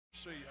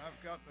see, I've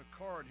got a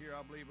card here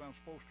I believe I'm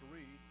supposed to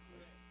read.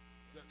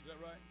 Is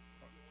that right?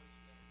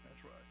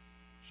 That's right.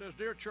 It says,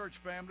 Dear church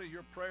family,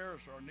 your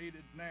prayers are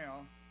needed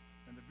now,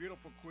 and the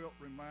beautiful quilt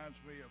reminds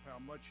me of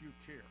how much you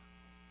care.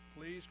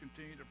 Please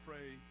continue to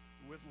pray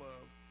with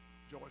love,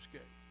 Joyce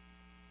Gay.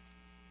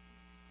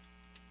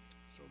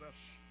 So that's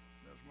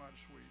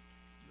mighty sweet,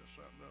 just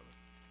that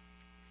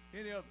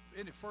and other.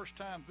 Any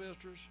first-time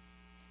visitors?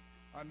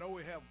 I know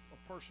we have a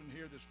person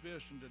here that's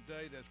visiting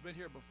today that's been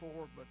here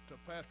before, but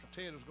Pastor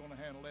Ted is going to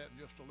handle that in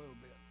just a little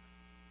bit.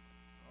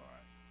 All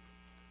right.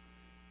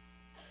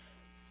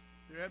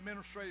 The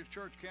Administrative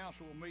Church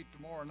Council will meet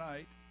tomorrow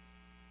night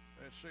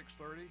at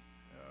 6:30.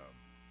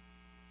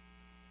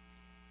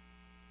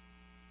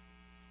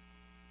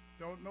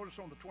 Don't notice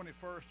on the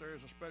 21st there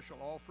is a special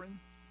offering.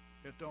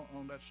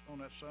 On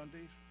that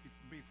Sunday.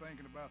 Be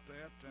thinking about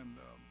that and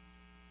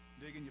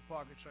dig in your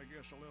pockets, I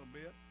guess, a little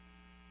bit.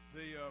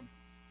 The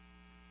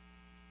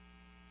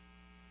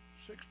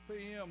 6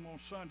 p.m. on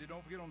Sunday,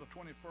 don't forget on the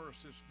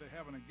 21st, they're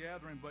having a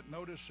gathering, but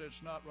notice it's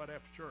not right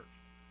after church.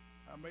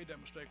 I made that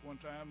mistake one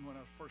time when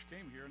I first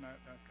came here, and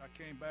I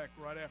came back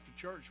right after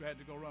church. I had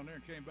to go around there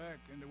and came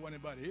back, and there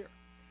wasn't anybody here.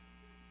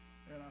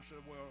 And I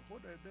said, well,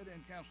 what, they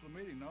didn't cancel the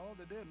meeting. No,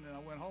 they didn't. And I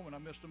went home and I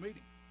missed the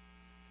meeting.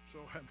 So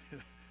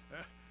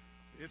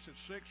it's at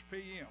 6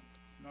 p.m.,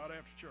 not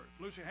after church.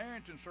 Lucy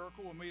Harrington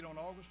Circle will meet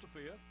on August the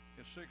 5th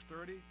at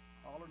 6:30.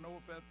 Holler know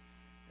if that.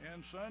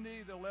 And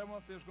Sunday the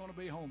 11th is going to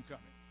be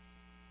homecoming.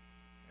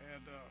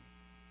 And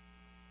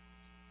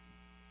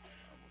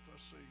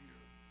let's see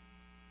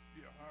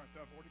here. Yeah, all right,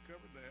 I've already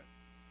covered that.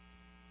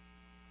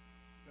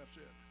 That's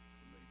it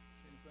for me.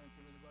 Anything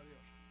from anybody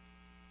else?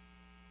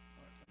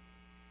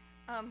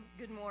 All right.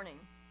 Good morning.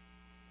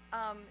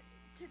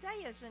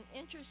 Today is an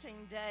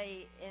interesting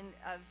day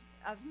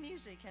of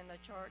music in the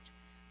church.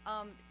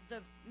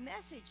 The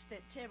message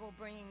that Ted will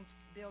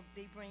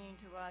be bringing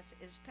to us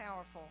is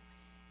powerful,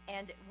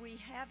 and we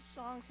have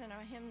songs in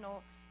our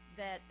hymnal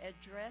that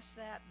address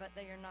that, but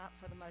they are not,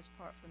 for the most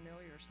part,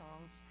 familiar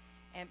songs.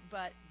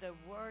 But the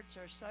words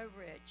are so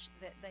rich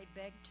that they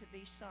beg to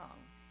be sung,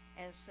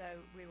 and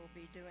so we will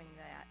be doing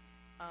that.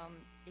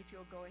 If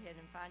you'll go ahead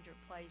and find your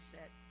place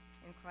at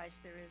In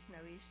Christ There Is No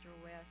East or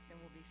West, and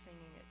we'll be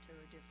singing it to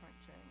a different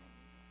tune.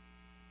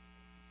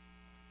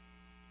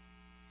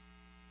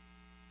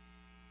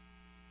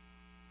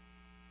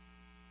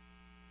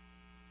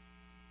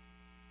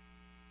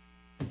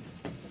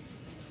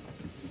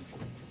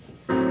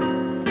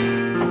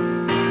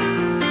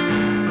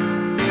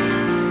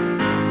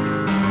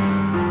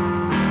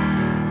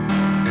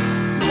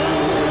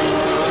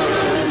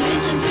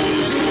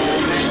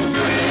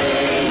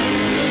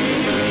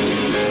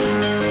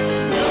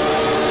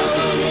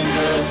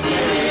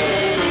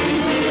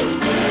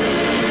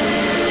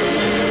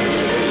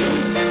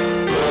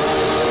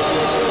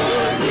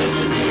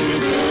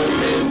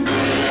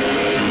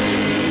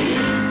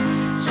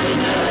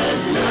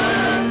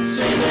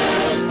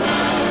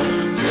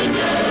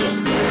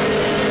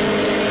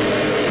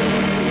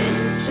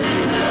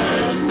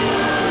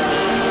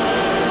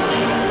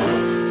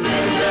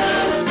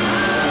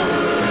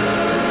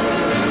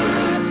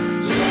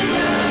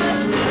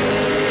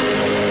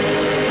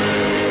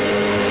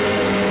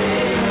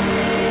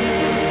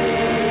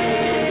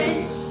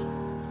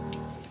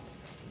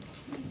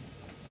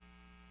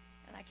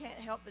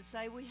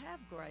 Say we have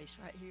grace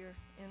right here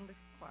in the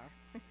choir.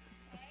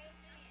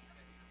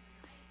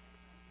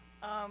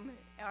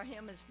 Our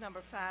hymn is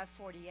number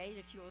 548.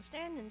 If you will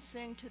stand and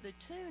sing to the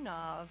tune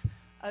of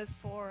 "Oh,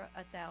 for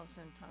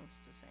 1,000 Tongues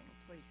to Sing,"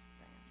 please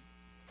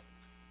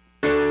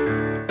stand.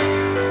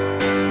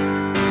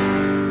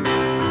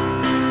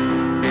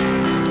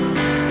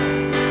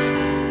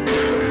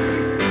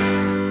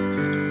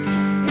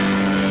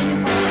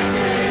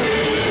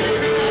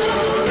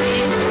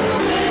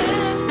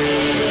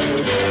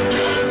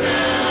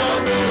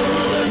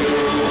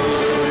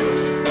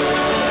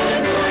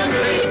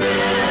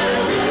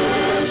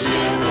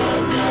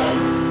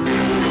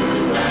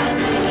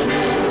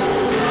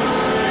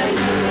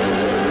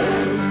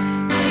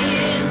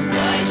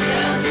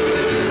 Shall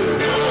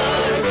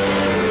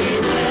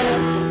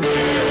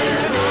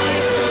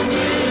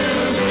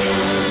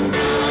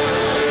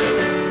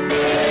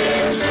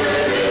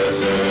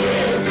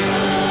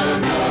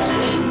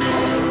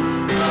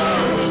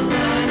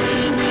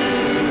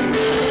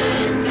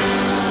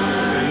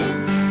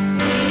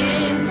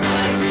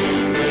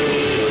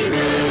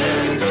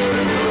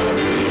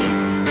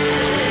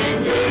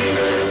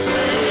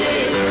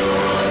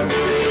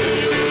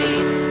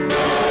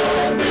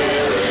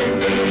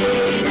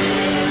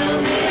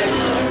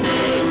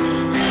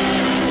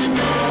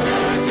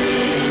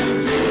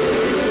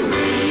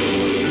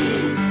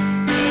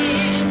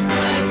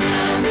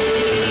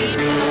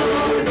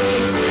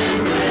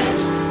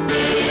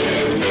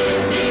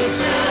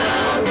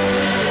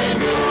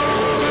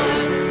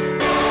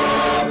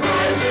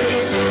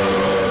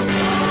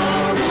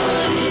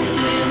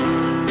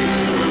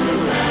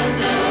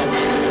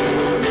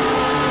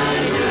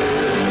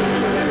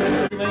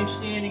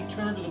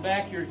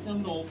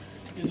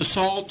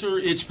altar.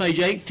 It's page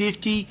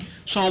 850,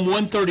 Psalm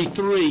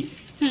 133.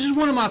 This is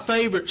one of my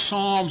favorite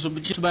psalms,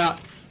 just about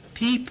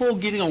people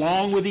getting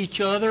along with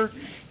each other.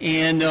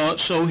 And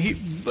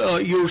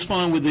you'll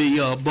respond with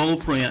the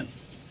bold print.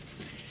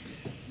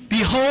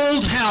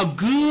 Behold how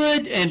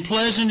good and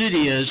pleasant it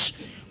is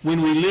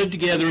when we live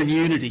together in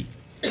unity.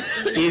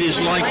 It is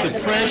like the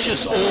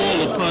precious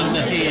oil upon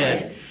the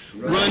head,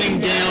 running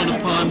down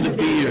upon the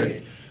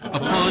beard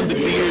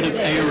of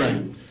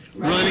Aaron,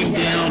 running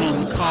down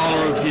on the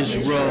collar of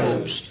his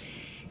robes.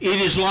 It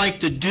is like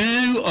the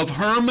dew of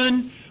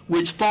Hermon,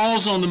 which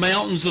falls on the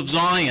mountains of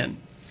Zion.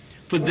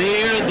 For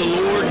there the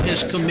Lord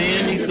has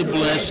commanded the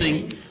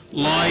blessing,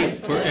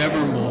 life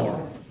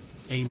forevermore.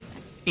 Amen.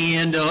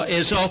 And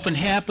as often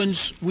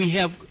happens, we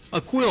have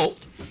a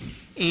quilt.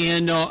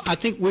 And I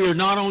think we are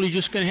not only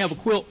just going to have a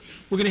quilt,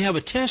 we're going to have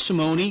a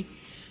testimony.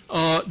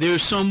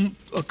 There's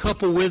a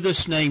couple with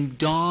us named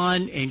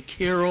Don and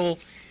Carol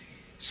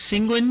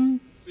Seguin.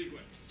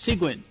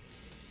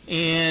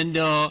 And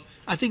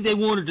I think they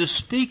wanted to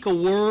speak a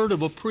word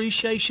of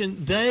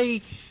appreciation.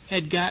 They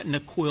had gotten a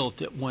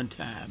quilt at one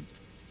time.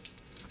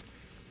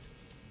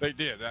 They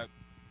did. Am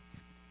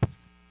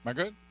I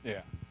good?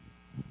 Yeah.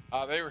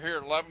 They were here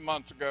 11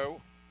 months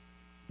ago.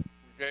 We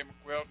gave him a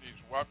quilt. He's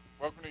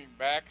welcoming him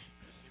back.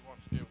 He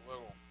wants to give a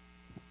little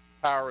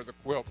power of the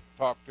quilt to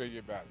talk to you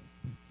about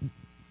it.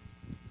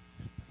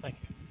 Thank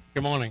you.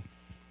 Good morning.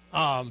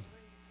 I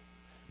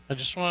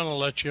just want to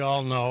let you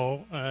all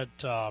know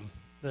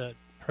that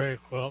prayer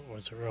quilt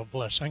was a real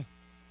blessing.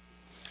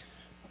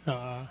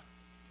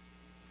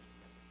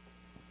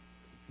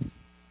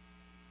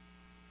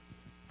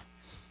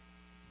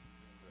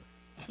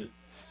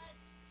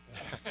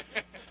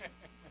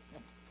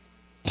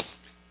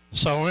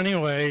 So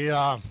anyway,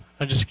 I'll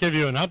just give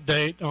you an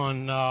update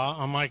on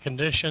my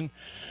condition.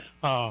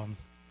 I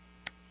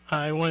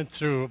went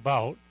through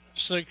about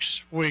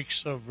 6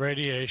 weeks of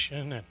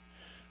radiation and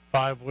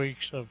 5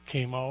 weeks of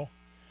chemo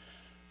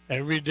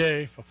every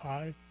day for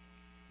five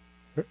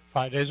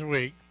days a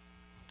week.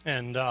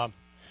 And,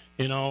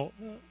 you know,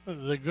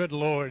 the good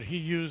Lord, he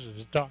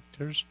uses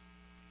doctors.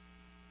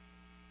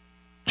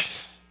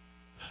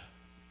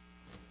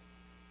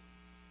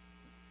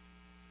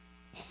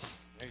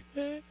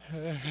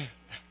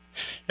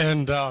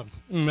 And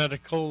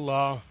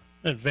medical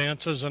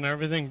advances and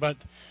everything, but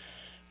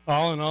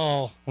all in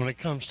all, when it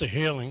comes to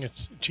healing,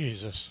 it's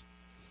Jesus.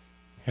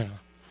 You know.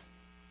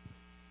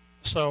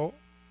 So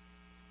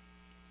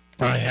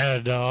I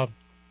had I'm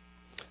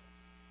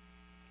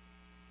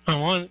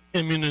on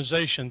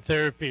immunization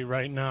therapy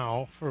right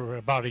now for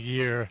about a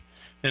year,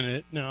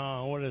 and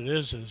what it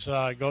is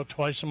I go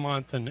twice a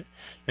month, and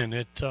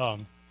it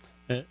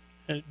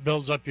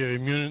builds up your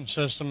immune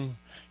system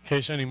in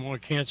case any more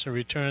cancer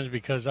returns,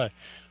 because I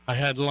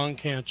had lung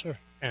cancer.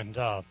 And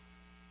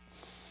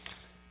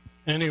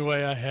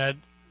anyway, I had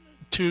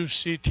 2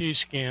 CT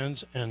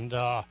scans and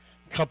a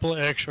couple of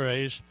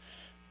x-rays,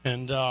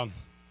 and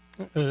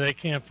they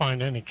can't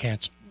find any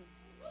cancer.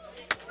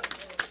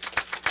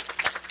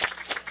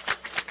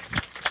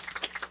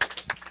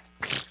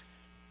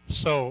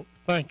 So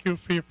thank you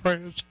for your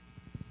prayers.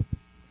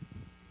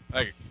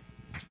 Thank you.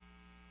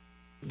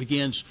 It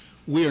begins,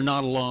 we are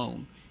not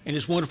alone. And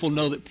it's wonderful to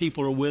know that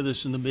people are with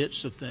us in the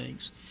midst of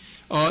things.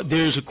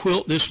 There's a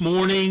quilt this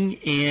morning,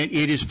 and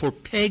it is for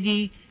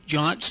Peggy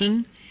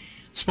Johnson.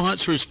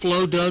 Sponsor is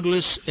Flo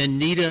Douglas and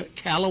Nita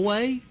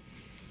Calloway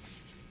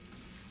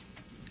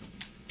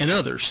and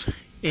others.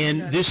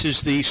 And this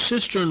is the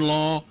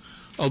sister-in-law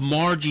of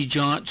Margie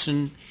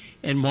Johnson,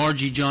 and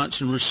Margie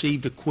Johnson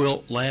received a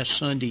quilt last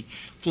Sunday.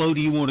 Flo,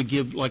 do you want to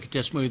give like a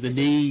testimony of the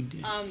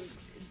need?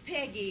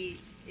 Peggy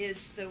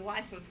is the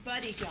wife of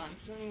Buddy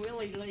Johnson,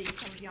 Willie Lee,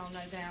 some of y'all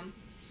know them.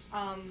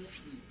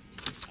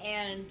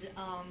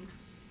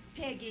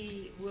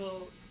 Peggy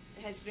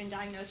has been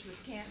diagnosed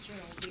with cancer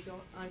and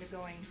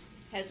will be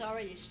has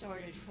already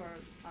started her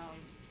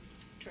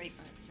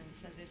treatments, and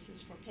so this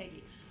is for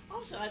Peggy.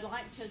 Also, I'd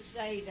like to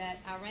say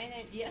that I ran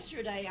in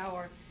yesterday,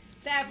 our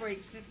fabric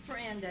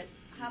friend at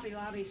Hobby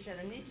Lobby said,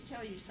 I need to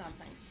tell you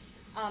something.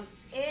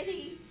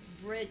 Eddie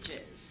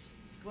Bridges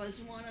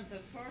was one of the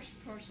first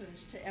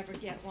persons to ever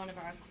get one of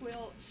our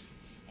quilts,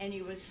 and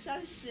he was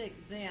so sick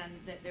then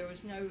that there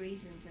was no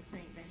reason to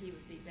think that he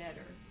would be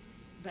better,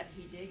 but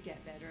he did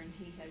get better, and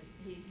he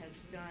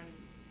has done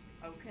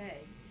okay,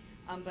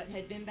 but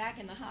had been back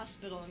in the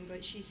hospital,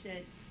 but she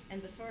said,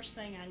 and the first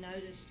thing I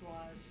noticed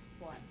was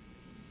what?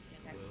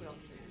 That quilt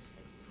says.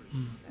 So,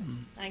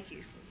 thank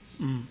you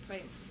for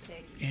praying for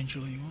Peggy.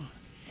 Angela, you want?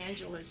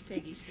 Angela's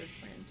Peggy's good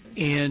friend too.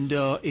 And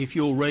if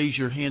you'll raise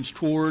your hands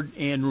toward,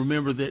 and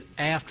remember that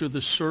after the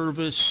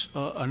service,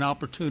 an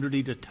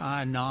opportunity to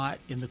tie a knot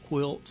in the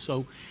quilt,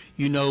 so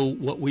you know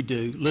what we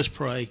do. Let's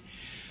pray.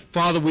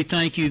 Father, we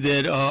thank you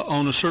that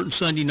on a certain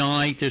Sunday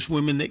night, there's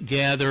women that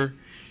gather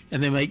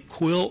and they make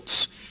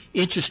quilts.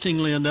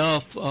 Interestingly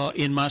enough,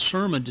 in my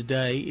sermon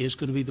today is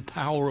going to be the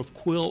power of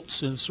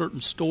quilts in a certain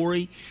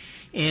story.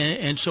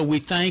 And so we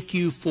thank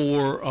you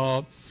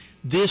for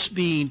this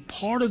being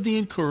part of the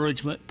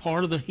encouragement,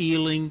 part of the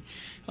healing.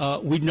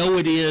 We know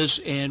it is,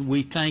 and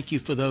we thank you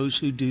for those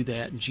who do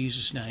that. In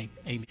Jesus' name,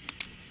 amen.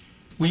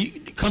 We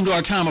come to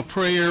our time of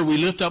prayer. We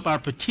lift up our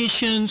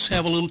petitions,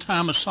 have a little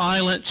time of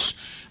silence.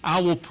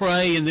 I will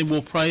pray, and then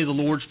we'll pray the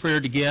Lord's Prayer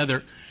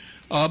together.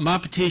 My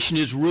petition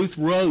is Ruth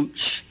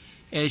Roach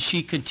as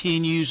she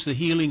continues the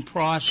healing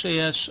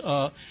process.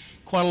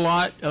 Quite a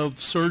lot of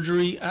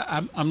surgery.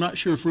 I'm not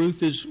sure if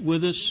Ruth is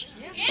with us.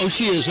 Oh,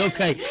 she is.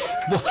 Okay.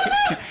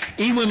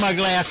 Even with my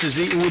glasses,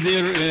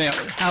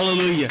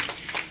 hallelujah.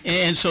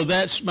 And so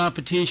that's my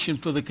petition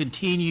for the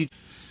continued.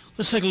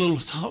 Let's take a little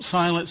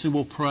silence and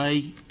we'll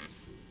pray.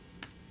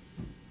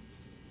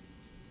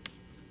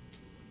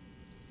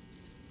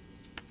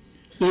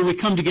 Lord, we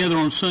come together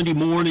on Sunday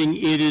morning.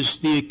 It is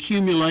the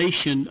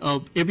accumulation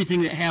of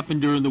everything that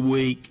happened during the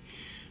week.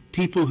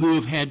 People who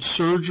have had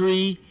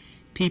surgery,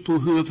 people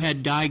who have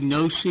had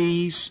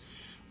diagnoses,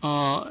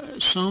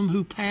 some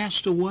who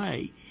passed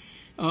away.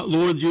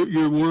 Lord,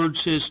 your word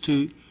says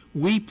to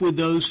weep with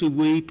those who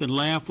weep and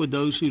laugh with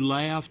those who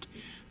laughed.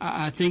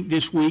 I think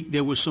this week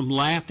there was some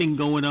laughing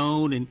going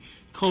on in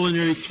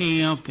Culinary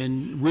Camp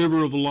and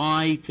River of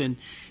Life. And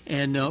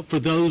for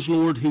those,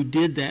 Lord, who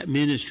did that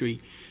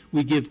ministry,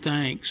 we give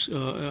thanks.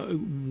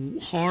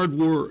 Hard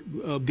work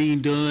being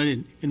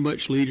done and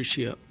much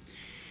leadership.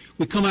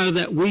 We come out of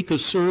that week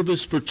of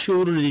service for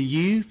children and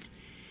youth.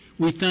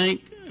 We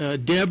thank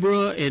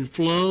Deborah and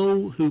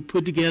Flo who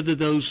put together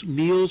those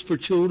meals for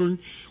children.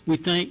 We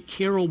thank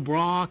Carol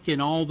Brock and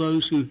all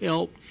those who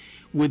helped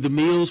with the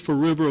meals for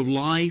River of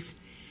Life.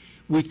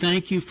 We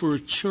thank you for a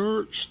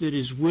church that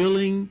is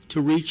willing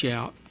to reach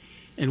out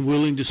and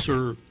willing to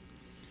serve.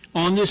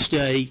 On this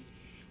day,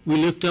 we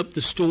lift up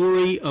the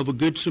story of a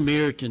Good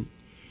Samaritan.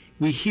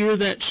 We hear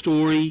that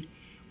story.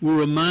 We're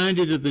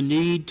reminded of the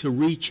need to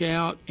reach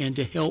out and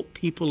to help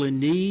people in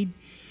need.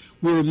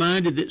 We're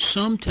reminded that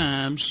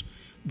sometimes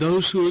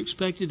those who are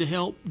expected to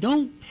help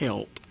don't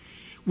help.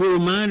 We're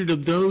reminded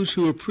of those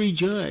who are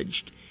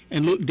prejudged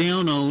and looked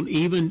down on,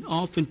 even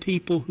often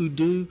people who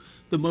do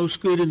the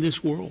most good in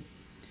this world.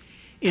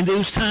 In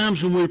those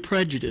times when we're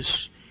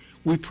prejudiced,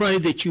 we pray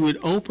that you would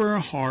open our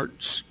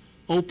hearts,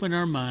 open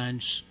our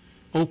minds,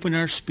 open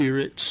our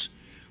spirits,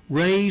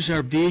 raise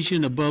our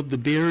vision above the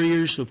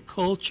barriers of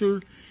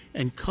culture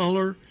and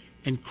color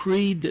and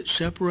creed that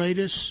separate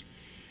us.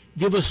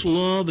 Give us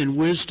love and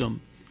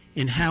wisdom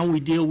in how we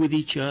deal with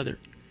each other.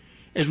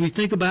 As we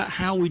think about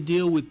how we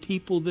deal with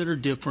people that are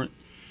different,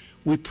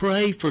 we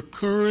pray for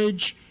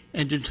courage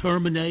and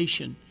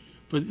determination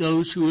for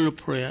those who are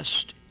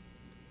oppressed.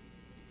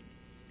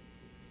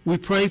 We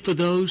pray for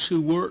those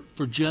who work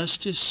for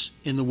justice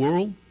in the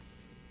world.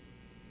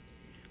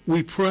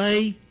 We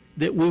pray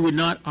that we would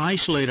not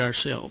isolate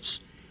ourselves,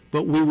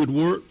 but we would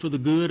work for the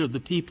good of the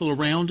people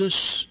around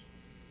us.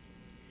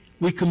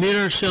 We commit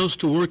ourselves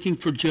to working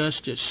for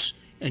justice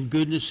and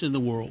goodness in the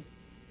world.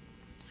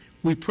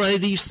 We pray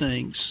these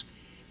things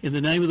in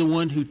the name of the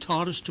one who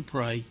taught us to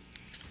pray.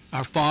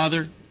 Our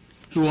Father,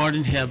 who art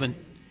in heaven,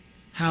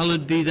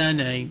 hallowed be thy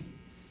name.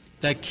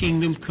 Thy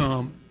kingdom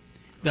come,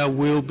 thy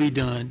will be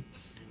done,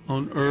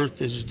 on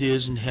earth as it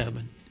is in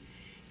heaven.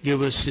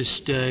 Give us this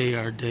day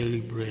our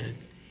daily bread,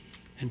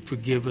 and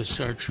forgive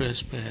us our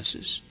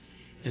trespasses,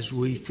 as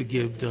we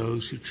forgive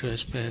those who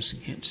trespass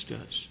against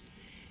us.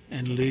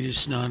 And lead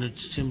us not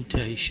into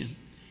temptation,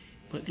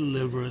 but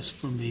deliver us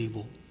from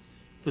evil.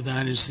 For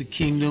thine is the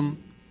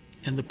kingdom,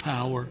 and the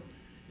power,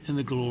 and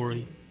the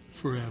glory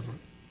forever.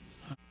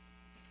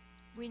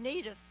 We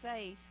need a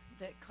faith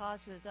that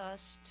causes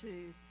us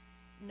to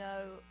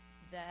know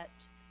that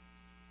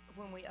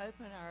when we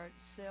open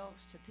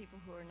ourselves to people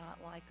who are not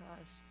like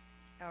us,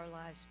 our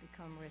lives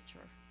become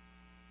richer.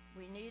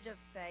 We need a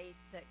faith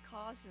that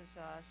causes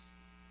us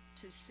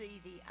to see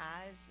the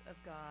eyes of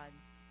God,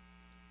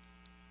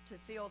 to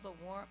feel the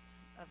warmth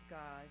of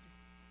God,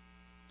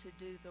 to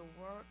do the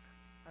work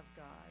of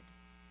God,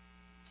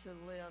 to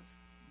live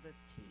the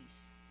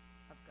peace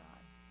of God.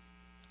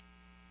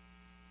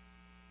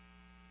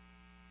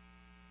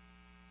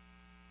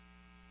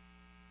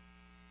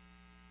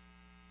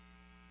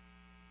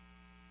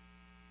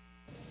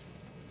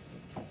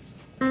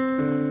 So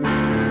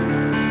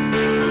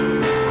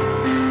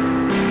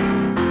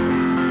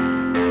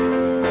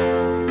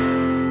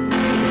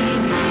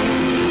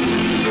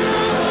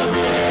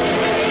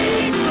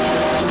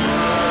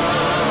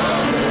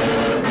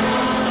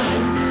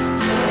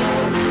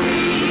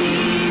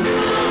free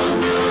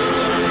from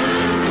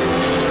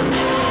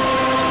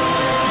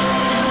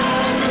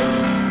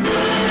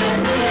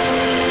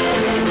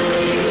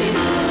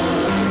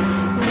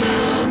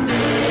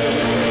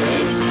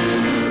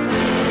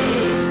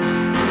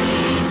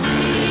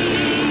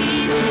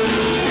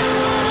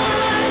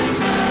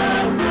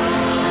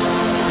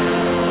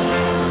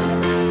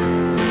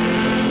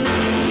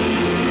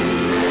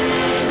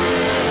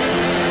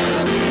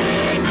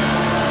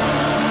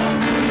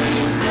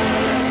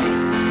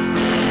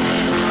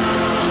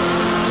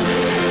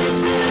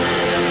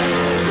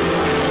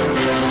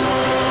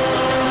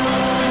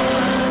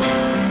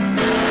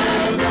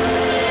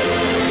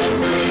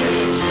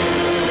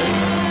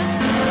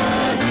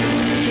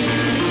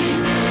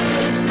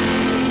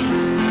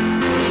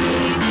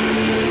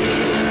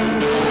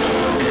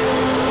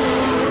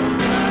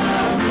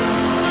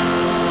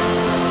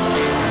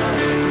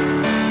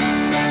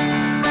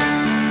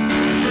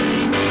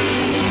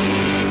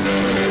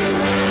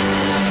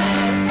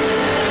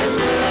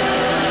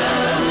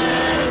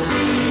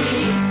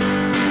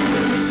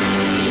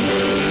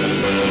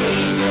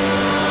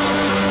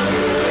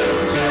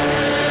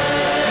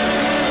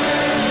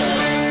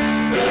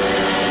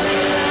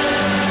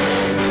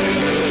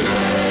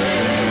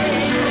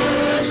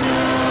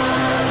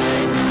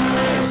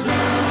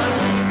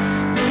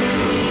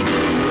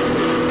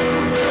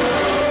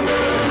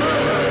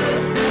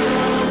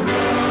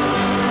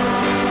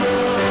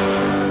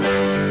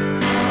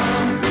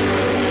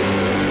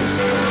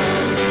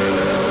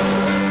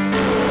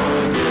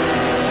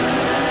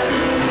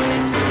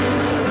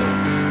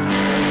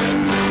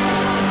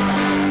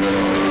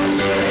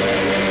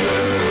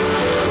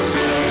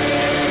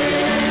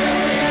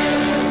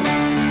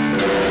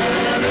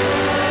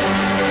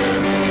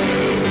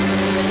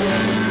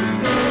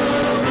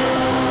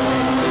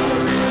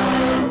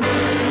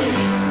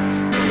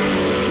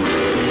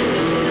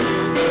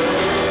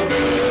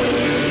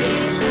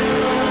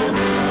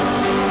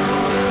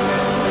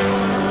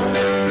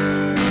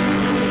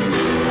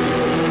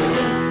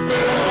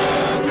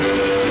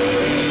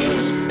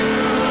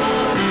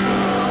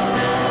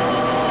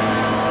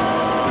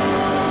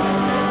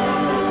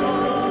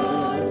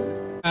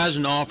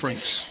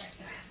Offerings.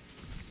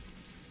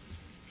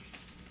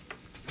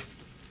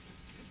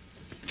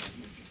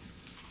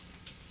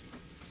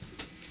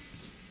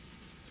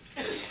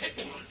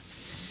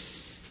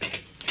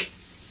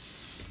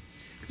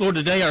 Lord,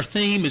 today our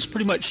theme is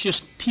pretty much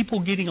just people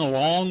getting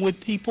along with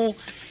people.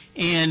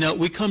 And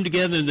we come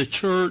together in the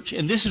church,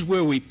 and this is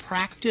where we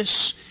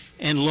practice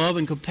and love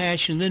and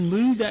compassion, then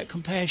move that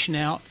compassion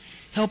out.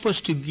 Help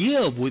us to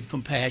give with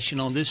compassion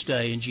on this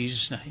day. In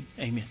Jesus' name,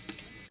 amen.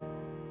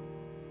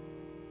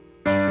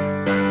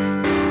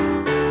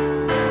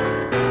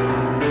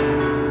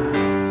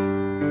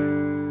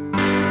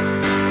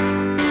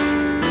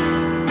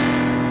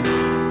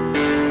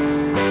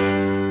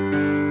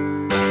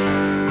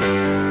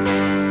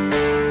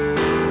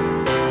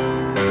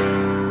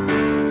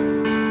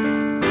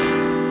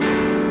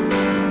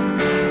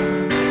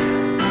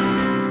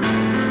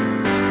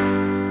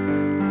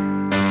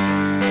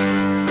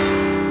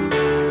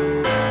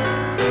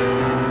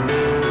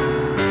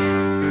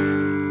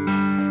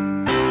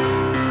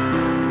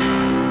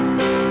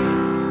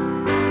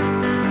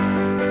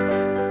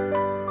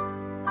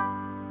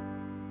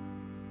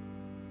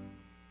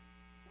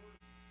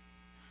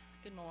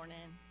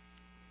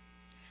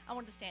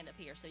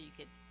 So you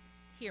could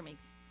hear me.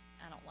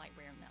 I don't like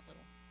wearing that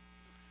little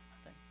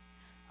thing.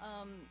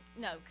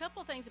 No, a couple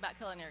of things about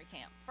Culinary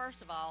Camp.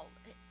 First of all,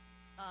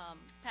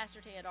 Pastor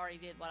Ted already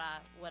did what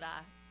I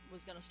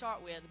was going to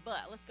start with,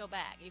 but let's go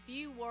back. If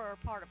you were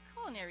a part of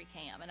Culinary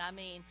Camp, and I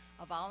mean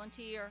a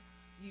volunteer,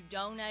 you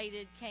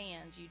donated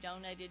cans, you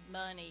donated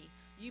money,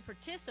 you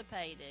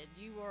participated,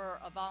 you were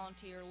a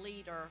volunteer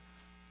leader,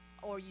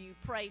 or you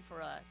prayed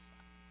for us,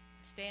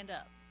 stand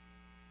up.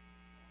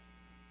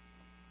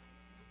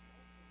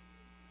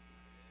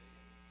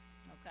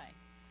 Okay,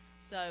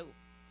 so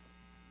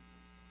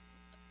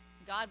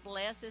God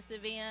bless this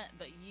event,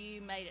 but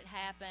you made it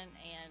happen.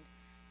 And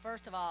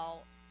first of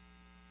all,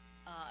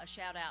 a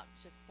shout out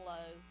to Flo.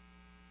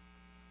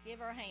 Give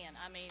her a hand.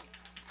 I mean,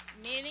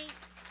 Minnie,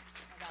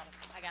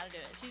 I gotta do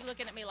it. She's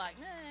looking at me like,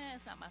 nah,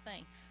 it's not my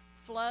thing.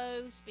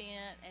 Flo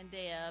spent, and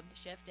Deb,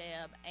 Chef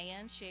Deb,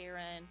 and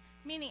Sharon,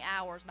 many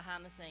hours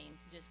behind the scenes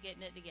just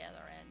getting it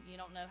together. And you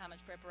don't know how much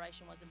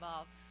preparation was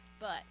involved,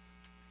 but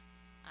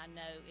I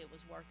know it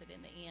was worth it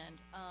in the end.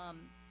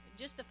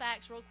 Just the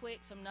facts real quick,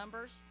 some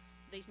numbers.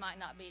 These might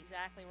not be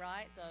exactly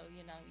right, so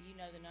you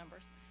know the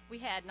numbers. We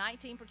had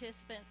 19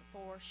 participants,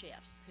 4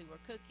 chefs who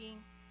were cooking,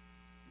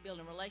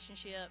 building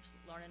relationships,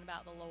 learning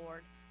about the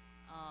Lord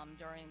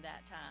during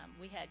that time.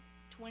 We had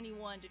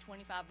 21 to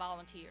 25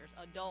 volunteers,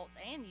 adults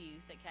and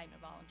youth, that came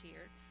and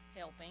volunteered,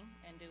 helping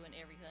and doing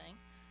everything.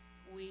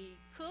 We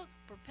cooked,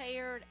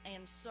 prepared,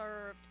 and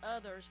served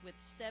others with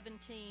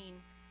 17,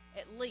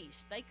 at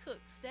least. They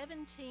cooked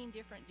 17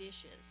 different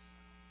dishes,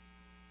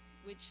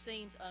 which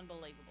seems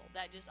unbelievable.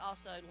 That just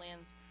also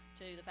lends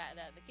to the fact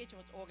that the kitchen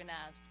was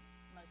organized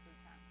most of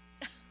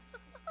the time.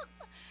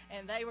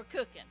 And they were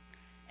cooking.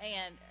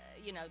 And,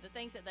 the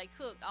things that they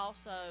cooked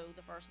also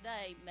the first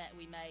day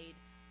we made,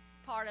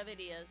 part of it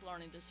is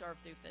learning to serve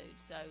through food.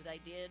 So they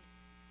did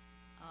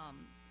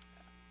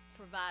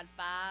provide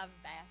 5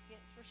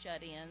 baskets for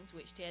shut-ins,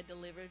 which Ted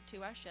delivered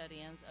to our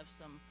shut-ins, of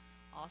some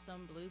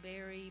awesome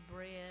blueberry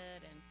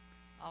bread and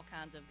all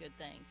kinds of good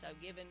things. So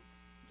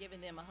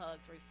giving them a hug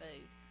through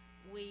food.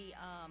 We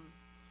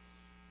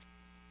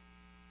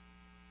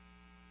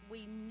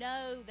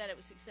know that it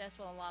was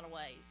successful in a lot of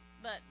ways,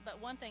 but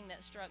one thing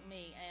that struck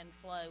me and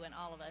Flo and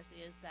all of us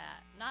is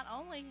that not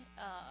only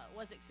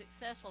was it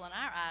successful in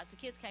our eyes, the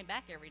kids came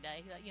back every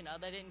day.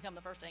 They didn't come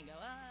the first day and go,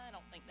 I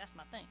don't think that's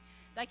my thing.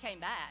 They came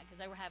back because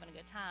they were having a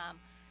good time.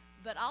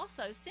 But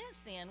also,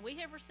 since then, we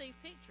have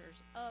received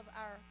pictures of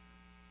at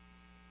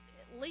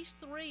least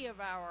 3 of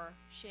our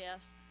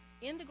chefs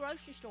in the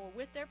grocery store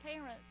with their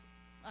parents.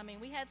 I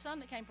mean, we had some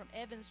that came from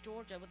Evans,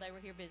 Georgia, where they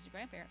were here visiting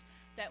grandparents,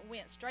 that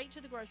went straight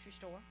to the grocery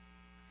store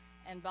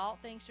and bought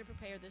things to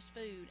prepare this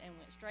food and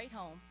went straight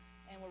home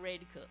and were ready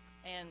to cook.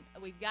 And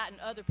we've gotten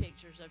other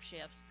pictures of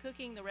chefs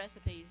cooking the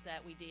recipes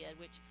that we did,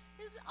 which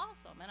is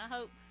awesome. And I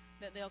hope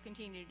that they'll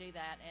continue to do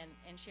that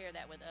and share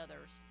that with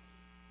others.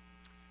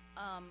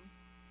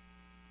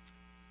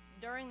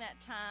 During that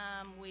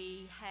time,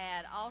 we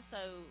had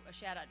also a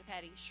shout out to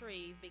Patty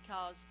Shreve,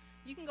 because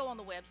you can go on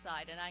the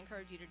website, and I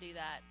encourage you to do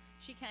that.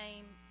 She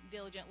came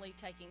diligently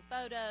taking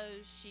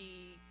photos.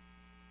 She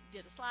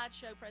did a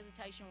slideshow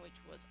presentation, which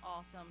was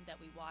awesome, that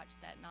we watched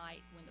that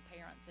night when the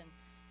parents and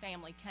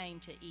family came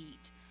to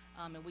eat.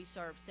 And we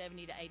served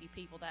 70 to 80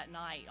 people that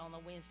night on the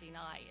Wednesday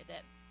night,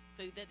 that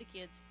food that the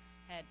kids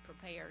had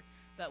prepared.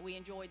 But we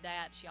enjoyed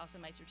that. She also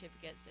made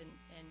certificates,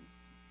 and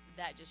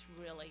that just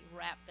really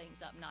wrapped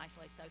things up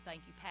nicely. So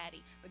thank you,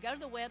 Patty. But go to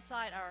the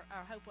website,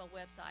 our Hopewell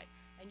website,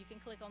 and you can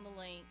click on the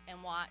link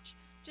and watch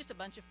just a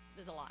bunch of,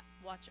 there's a lot.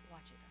 Watch it.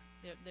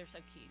 They're so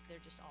cute.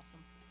 They're just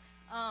awesome.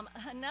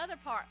 Another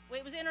part,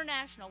 it was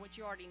international, which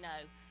you already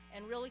know.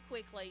 And really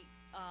quickly,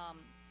 I'm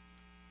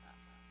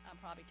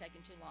probably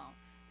taking too long.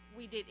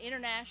 We did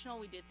international.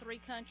 We did 3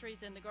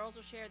 countries, and the girls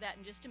will share that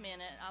in just a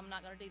minute. I'm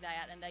not going to do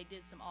that. And they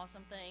did some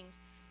awesome things.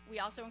 we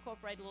also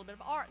incorporated a little bit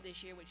of art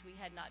this year, which we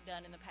had not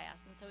done in the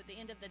past. And so at the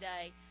end of the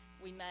day,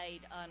 we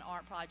made an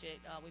art project.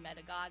 We made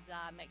a God's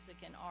Eye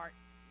Mexican art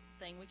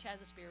thing, which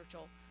has a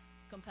spiritual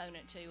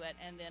component to it.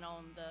 And then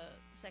on the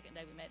second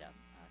day, we made a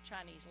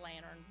Chinese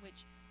lantern,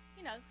 which,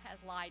 you know,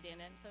 has light in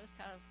it. So it's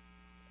kind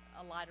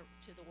of a light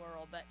to the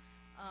world. But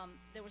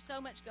there was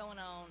so much going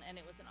on, and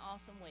it was an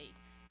awesome week.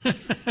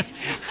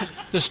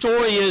 The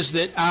story is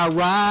that I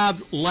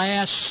arrived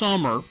last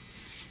summer,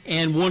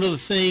 and one of the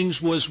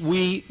things was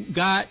we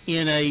got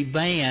in a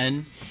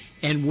van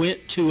and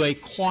went to a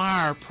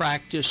choir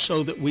practice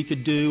so that we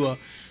could do a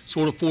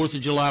sort of 4th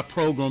of July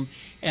program.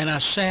 And I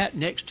sat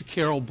next to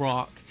Carol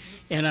Brock,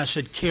 and I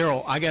said,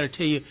 Carol, I got to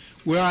tell you,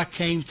 where I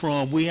came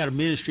from, we had a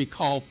ministry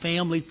called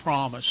Family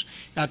Promise.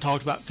 And I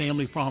talked about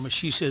Family Promise.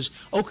 She says,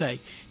 okay,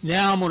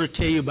 now I'm going to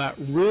tell you about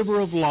River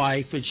of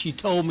Life. And she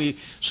told me,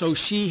 so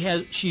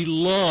she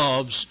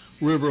loves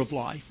River of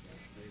Life.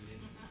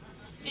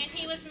 And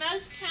he was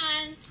most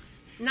kind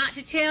not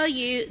to tell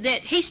you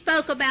that he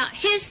spoke about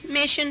his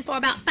mission for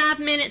about 5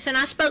 minutes, and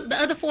I spoke the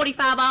other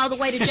 45 all the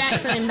way to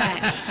Jackson and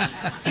back.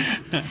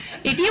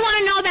 If you want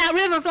to know about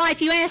River of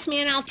Life, you ask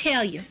me and I'll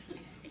tell you.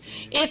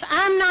 If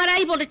I'm not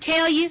able to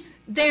tell you,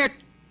 there are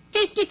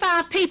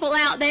 55 people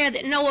out there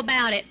that know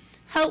about it.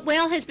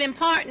 Hopewell has been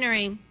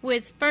partnering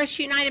with First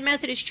United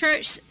Methodist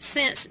Church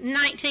since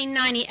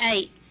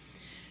 1998,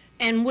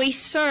 and we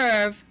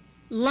serve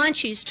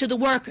lunches to the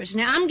workers.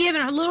 Now, I'm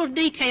giving a little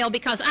detail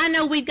because I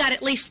know we've got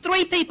at least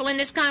 3 people in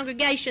this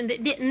congregation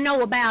that didn't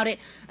know about it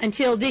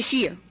until this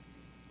year.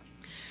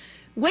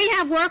 We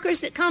have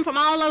workers that come from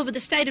all over the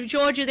state of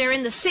Georgia. They're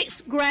in the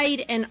 6th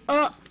grade and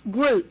up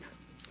group.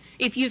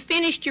 If you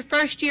finished your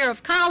first year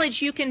of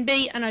college, you can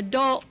be an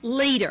adult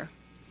leader.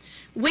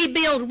 We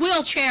build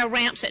wheelchair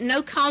ramps at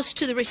no cost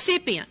to the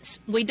recipients.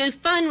 We do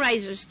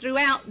fundraisers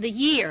throughout the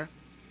year.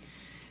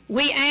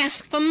 We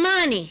ask for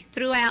money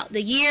throughout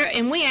the year,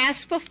 and we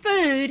ask for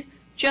food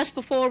just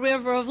before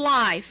River of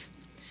Life.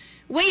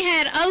 We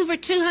had over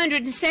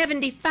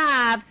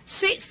 275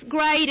 6th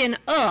grade and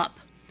up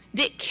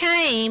that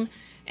came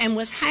and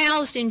was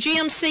housed in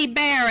GMC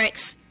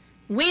barracks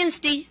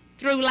Wednesday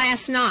through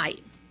last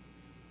night.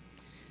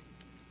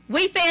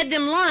 We fed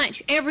them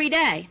lunch every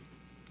day,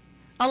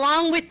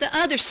 along with the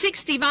other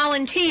 60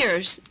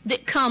 volunteers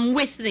that come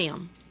with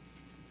them.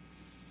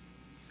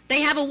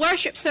 They have a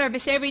worship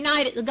service every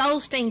night at the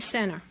Goldstein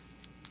Center.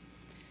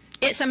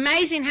 It's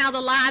amazing how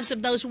the lives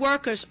of those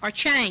workers are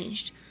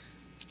changed.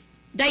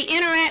 They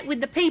interact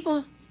with the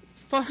people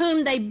for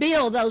whom they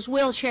build those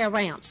wheelchair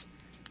ramps.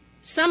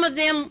 Some of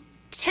them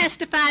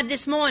testified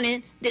this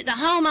morning that the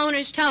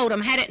homeowners told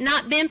them had it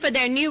not been for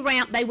their new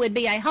ramp, they would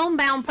be a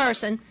homebound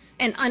person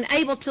and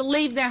unable to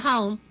leave their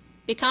home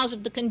because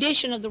of the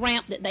condition of the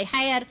ramp that they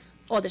had,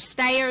 or the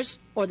stairs,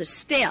 or the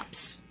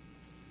steps.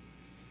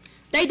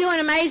 They do an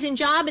amazing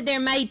job, and they're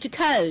made to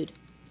code.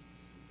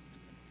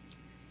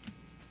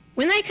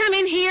 When they come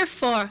in here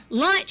for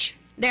lunch,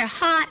 they're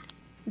hot,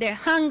 they're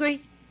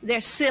hungry,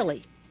 they're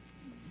silly.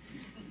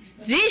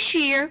 This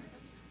year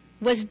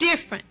was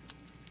different.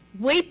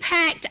 We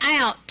packed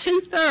out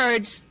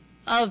 2/3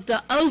 of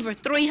the over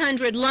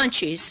 300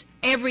 lunches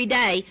every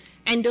day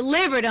and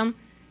delivered them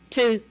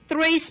to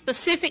 3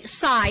 specific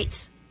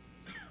sites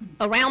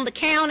around the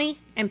county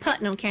and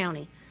Putnam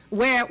County,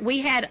 where we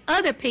had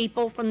other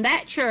people from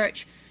that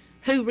church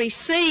who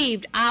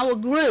received our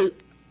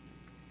group,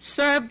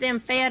 serve them,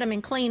 fed them,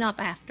 and clean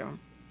up after them.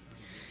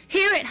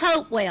 Here at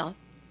Hopewell,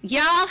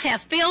 y'all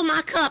have filled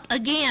my cup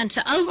again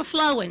to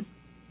overflowing.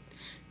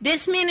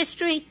 This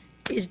ministry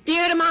is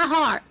dear to my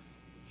heart.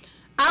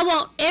 I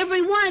want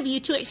every one of you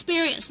to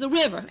experience the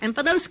river. And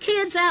for those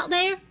kids out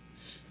there,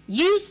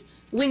 youth,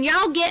 when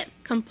y'all get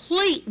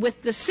complete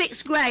with the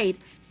 6th grade,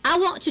 I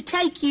want to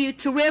take you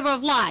to River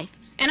of Life.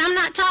 And I'm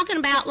not talking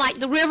about like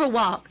the river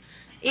walk.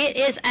 It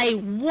is a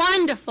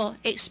wonderful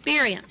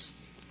experience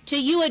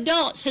to you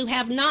adults who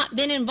have not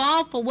been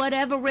involved for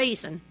whatever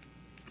reason.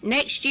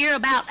 Next year,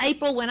 about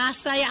April, when I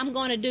say I'm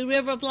going to do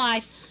River of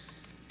Life,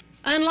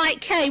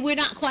 unlike Kay, we're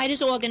not quite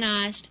as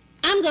organized.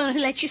 I'm going to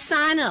let you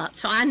sign up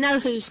so I know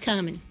who's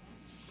coming.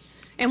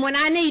 And when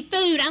I need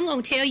food, I'm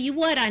going to tell you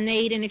what I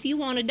need, and if you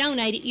want to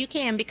donate it, you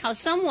can, because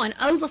someone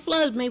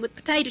overflowed me with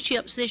potato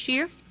chips this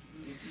year.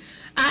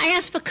 I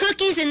asked for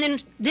cookies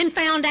and then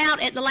found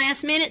out at the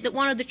last minute that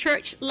one of the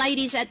church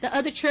ladies at the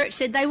other church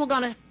said they were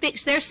going to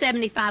fix their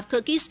 75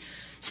 cookies.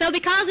 So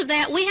because of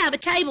that, we have a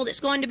table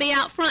that's going to be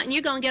out front, and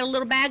you're going to get a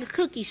little bag of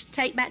cookies to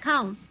take back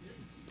home.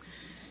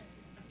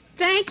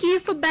 Thank you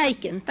for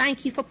baking.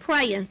 Thank you for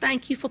praying.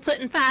 Thank you for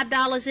putting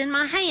 $5 in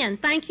my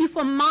hand. Thank you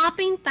for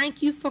mopping.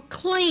 Thank you for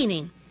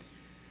cleaning.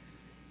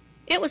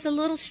 It was a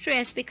little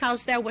stressed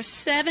because there were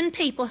 7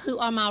 people who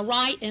are my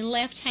right and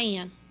left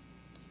hand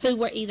who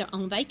were either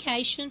on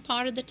vacation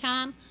part of the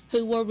time,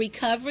 who were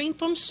recovering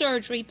from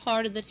surgery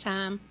part of the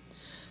time,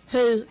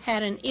 who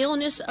had an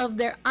illness of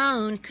their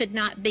own, could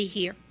not be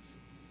here.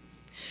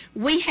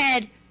 We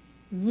had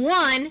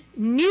one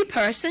new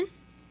person,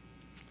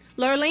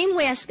 Lurleen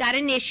West got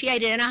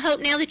initiated, and I hope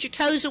now that your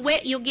toes are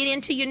wet, you'll get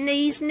into your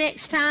knees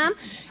next time.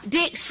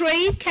 Dick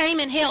Shreve came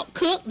and helped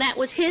cook. That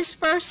was his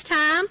first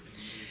time.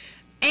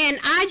 And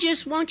I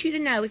just want you to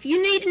know, if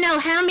you need to know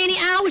how many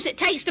hours it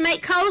takes to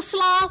make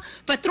coleslaw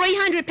for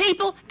 300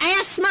 people,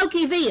 ask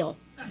Smokey Veal.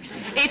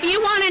 If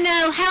you want to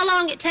know how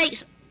long it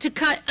takes to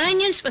cut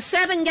onions for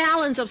 7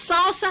 gallons of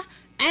salsa,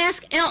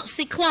 ask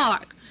Elsie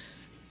Clark.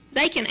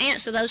 They can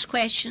answer those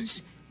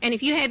questions. And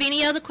if you have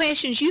any other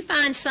questions, you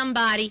find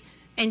somebody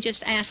and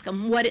just ask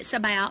them what it's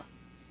about.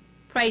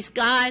 Praise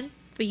God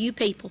for you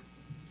people.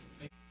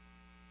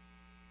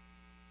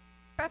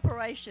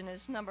 Preparation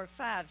is number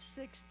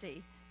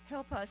 560.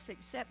 Help us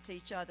accept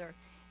each other.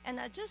 And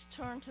I just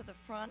turned to the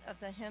front of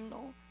the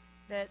hymnal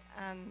that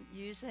I'm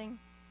using,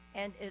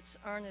 and it's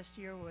Ernest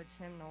Yearwood's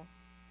hymnal.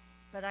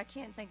 But I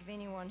can't think of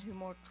anyone who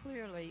more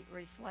clearly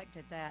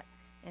reflected that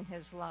in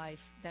his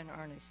life than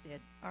Ernest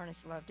did.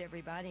 Ernest loved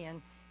everybody,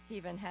 and he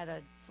even had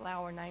a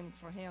flower named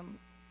for him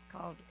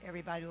called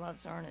Everybody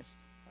Loves Ernest.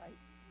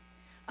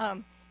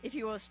 Right? If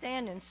you will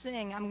stand and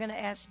sing, I'm going to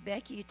ask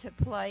Becky to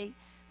play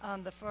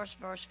the first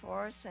verse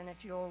for us, and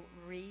if you'll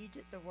read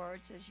the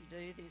words as you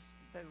do,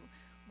 the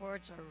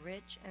words are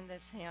rich in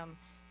this hymn,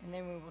 and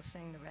then we will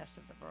sing the rest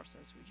of the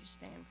verses. Would you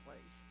stand,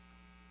 please?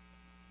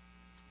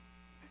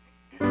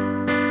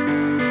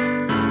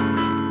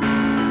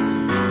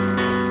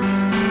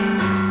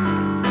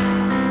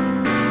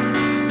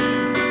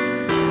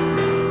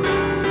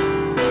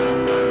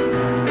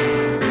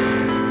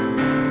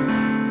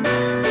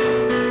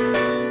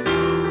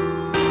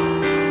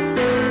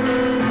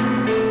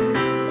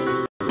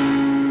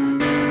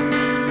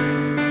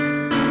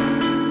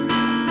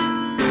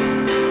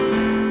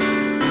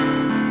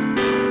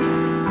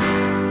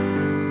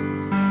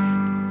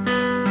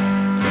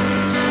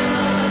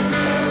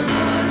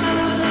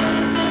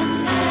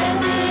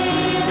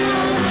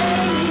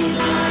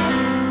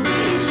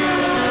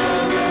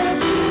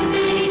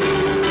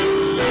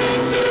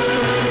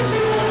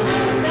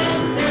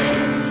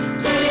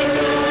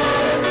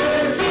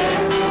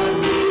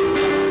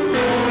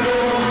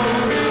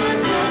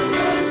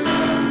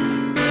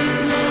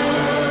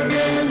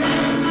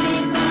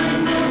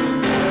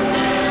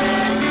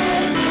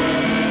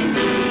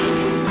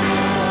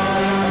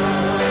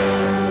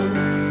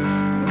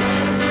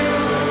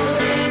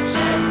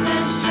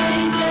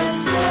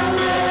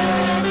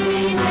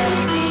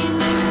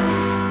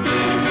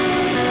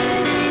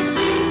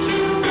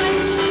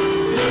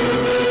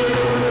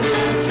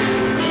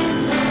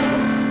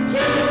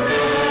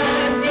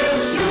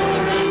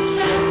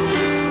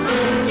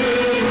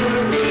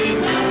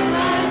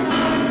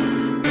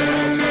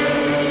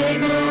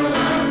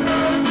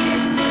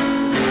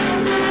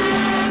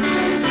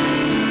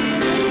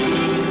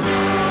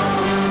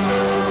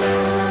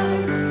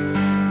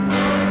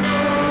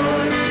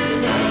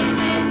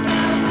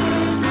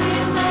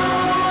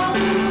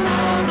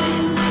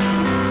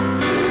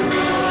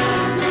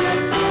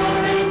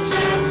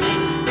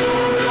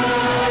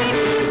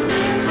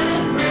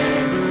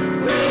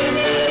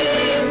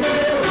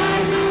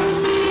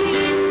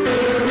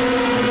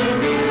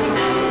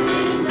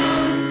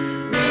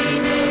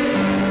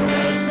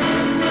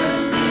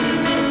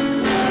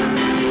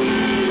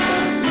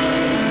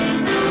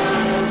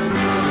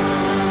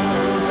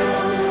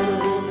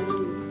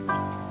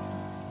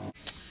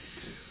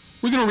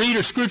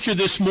 Scripture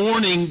this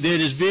morning that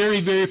is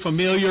very, very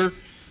familiar.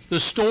 The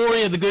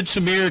story of the Good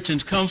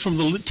Samaritans comes from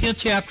the 10th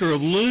chapter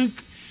of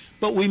Luke,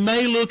 but we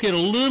may look at a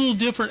little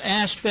different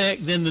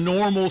aspect than the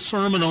normal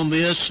sermon on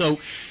this. So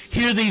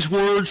hear these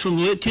words from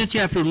the 10th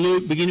chapter of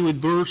Luke, beginning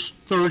with verse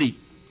 30.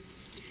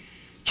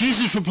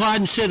 Jesus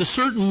replied and said, "A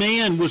certain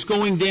man was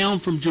going down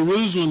from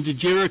Jerusalem to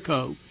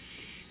Jericho,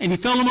 and he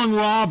fell among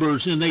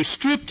robbers, and they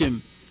stripped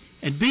him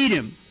and beat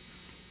him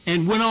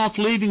and went off,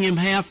 leaving him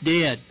half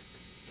dead.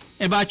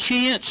 And by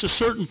chance, a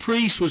certain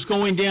priest was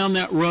going down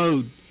that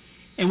road,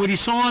 and when he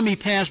saw him, he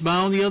passed by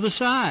on the other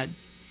side.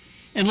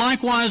 And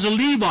likewise a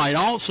Levite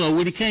also,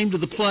 when he came to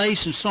the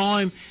place and saw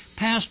him,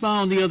 passed by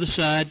on the other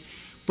side.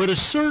 But a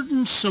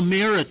certain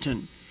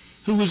Samaritan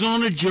who was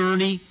on a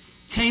journey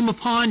came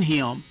upon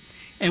him,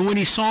 and when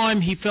he saw him,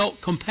 he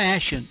felt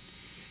compassion.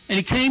 And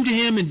he came to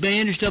him and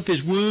bandaged up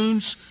his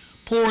wounds,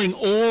 pouring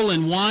oil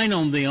and wine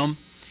on them,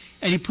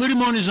 and he put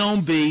him on his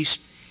own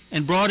beast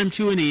and brought him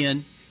to an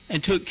inn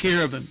and took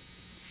care of him.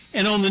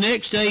 And on the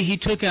next day he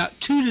took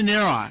out 2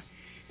 denarii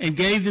and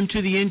gave them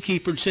to the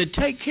innkeeper and said,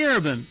 'Take care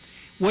of him.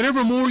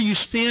 Whatever more you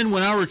spend,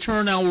 when I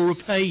return, I will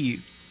repay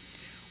you.'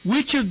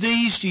 Which of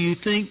these do you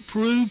think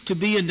proved to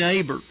be a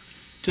neighbor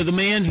to the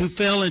man who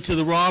fell into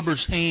the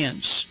robber's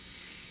hands?"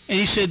 And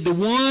he said, "The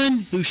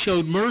one who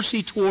showed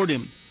mercy toward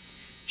him."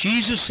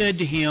 Jesus said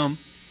to him,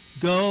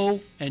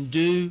 "Go and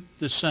do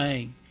the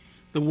same."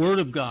 The word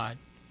of God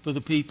for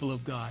the people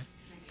of God.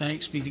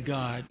 Thanks be to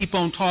God. Keep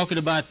on talking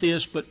about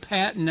this, but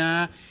Pat and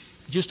I,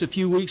 just a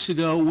few weeks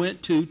ago,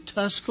 went to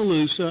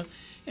Tuscaloosa,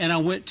 and I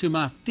went to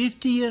my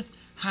 50th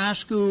high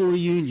school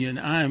reunion.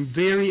 I am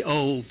very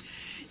old.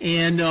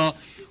 And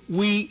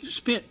we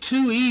spent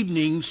 2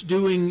 evenings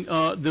doing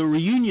the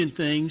reunion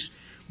things,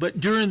 but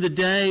during the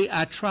day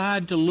I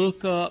tried to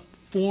look up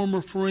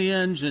former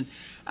friends, and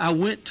I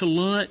went to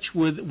lunch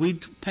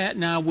Pat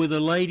and I, with a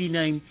lady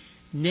named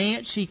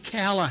Nancy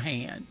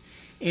Callahan.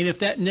 And if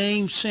that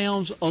name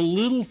sounds a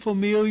little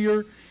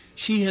familiar,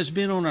 she has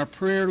been on our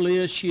prayer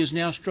list. She is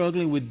now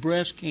struggling with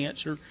breast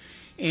cancer.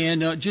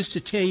 And just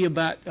to tell you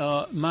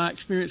about my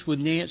experience with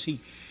Nancy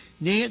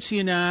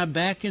and I,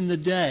 back in the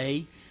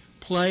day,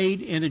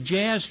 played in a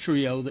jazz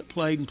trio that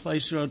played in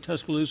places around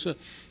Tuscaloosa.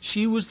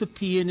 She was the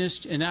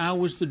pianist and I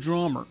was the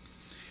drummer.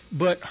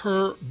 But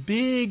her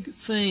big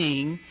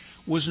thing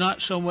was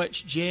not so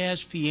much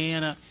jazz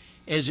piano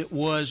as it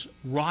was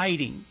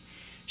writing.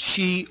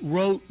 She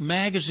wrote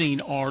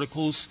magazine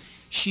articles.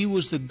 She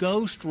was the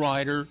ghost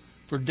writer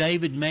for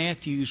David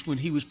Matthews when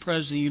he was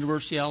president of the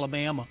University of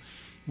Alabama.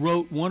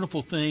 Wrote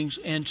wonderful things.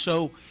 And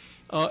so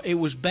it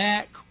was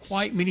back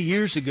quite many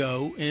years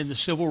ago in the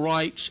civil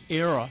rights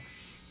era,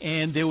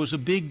 and there was a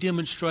big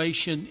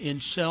demonstration in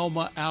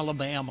Selma,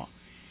 Alabama.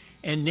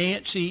 And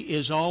Nancy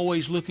is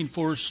always looking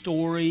for a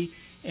story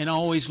and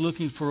always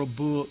looking for a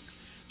book.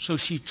 So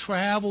she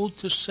traveled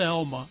to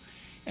Selma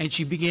and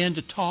she began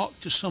to talk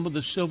to some of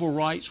the civil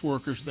rights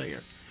workers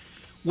there.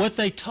 What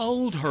they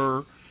told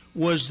her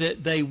was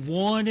that they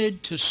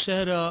wanted to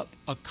set up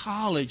a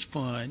college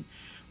fund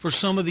for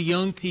some of the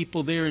young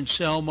people there in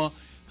Selma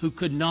who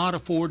could not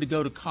afford to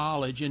go to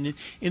college. And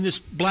in this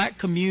black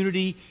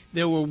community,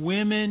 there were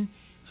women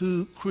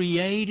who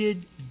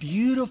created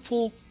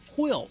beautiful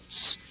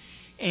quilts.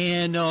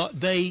 And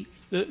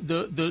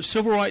the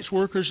civil rights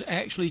workers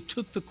actually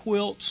took the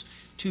quilts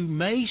to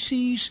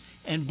Macy's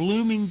and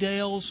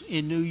Bloomingdale's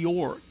in New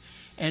York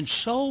and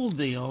sold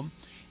them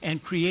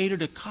and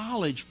created a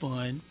college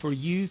fund for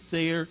youth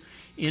there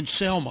in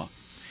Selma.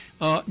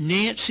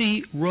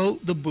 Nancy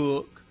wrote the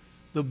book.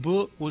 The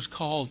book was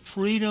called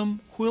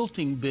Freedom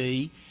Quilting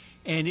Bee,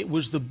 and it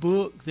was the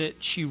book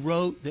that she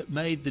wrote that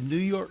made the New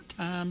York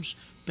Times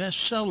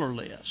bestseller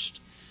list.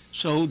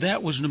 So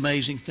that was an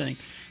amazing thing.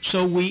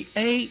 So we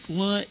ate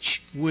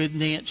lunch with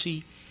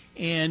Nancy,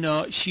 and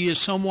she is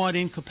somewhat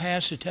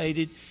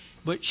incapacitated,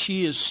 but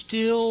she is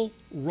still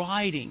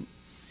writing.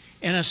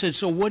 And I said,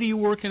 so what are you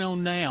working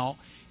on now?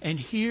 And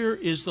here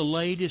is the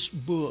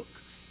latest book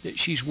that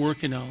she's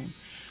working on.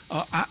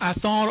 I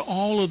thought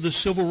all of the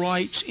civil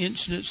rights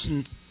incidents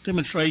and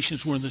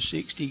demonstrations were in the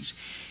 60s.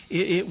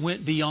 It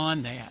went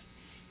beyond that.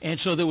 And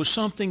so there was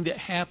something that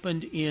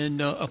happened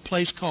in a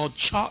place called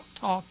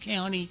Choctaw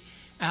County,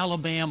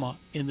 Alabama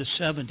in the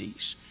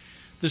 70s.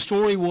 The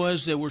story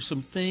was there were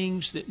some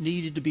things that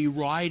needed to be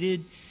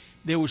righted.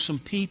 There were some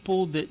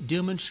people that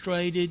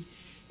demonstrated.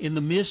 In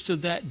the midst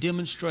of that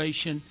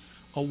demonstration,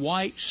 a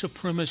white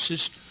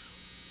supremacist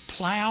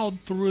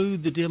plowed through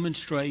the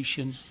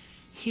demonstration,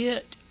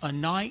 hit a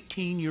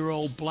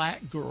 19-year-old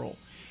black girl,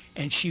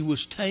 and she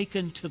was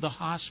taken to the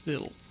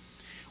hospital.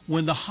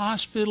 When the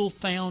hospital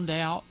found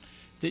out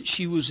that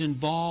she was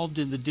involved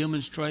in the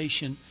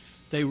demonstration,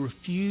 they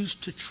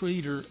refused to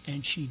treat her,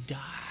 and she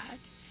died.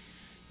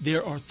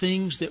 There are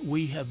things that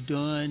we have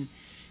done.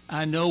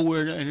 I know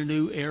we're in a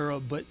new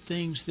era, but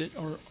things that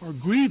are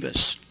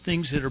grievous,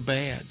 things that are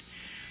bad.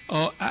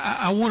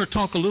 I want to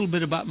talk a little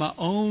bit about my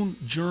own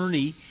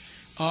journey.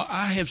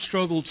 I have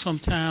struggled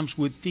sometimes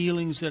with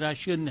feelings that I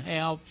shouldn't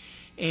have.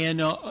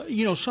 And,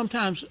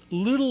 sometimes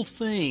little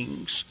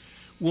things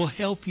will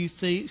help you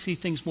see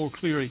things more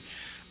clearly.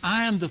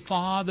 I am the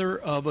father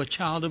of a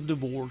child of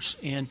divorce,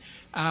 and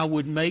I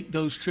would make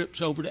those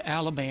trips over to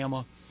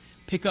Alabama,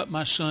 pick up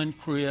my son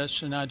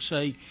Chris, and I'd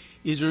say,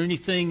 is there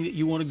anything that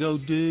you want to go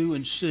do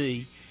and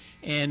see?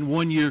 And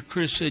one year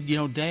Chris said,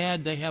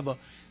 Dad, they have a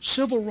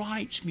civil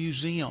rights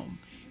museum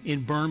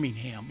in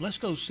Birmingham. Let's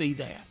go see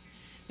that.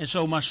 And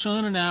so my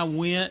son and I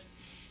went,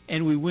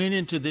 and we went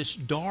into this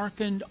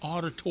darkened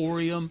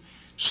auditorium,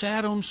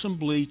 sat on some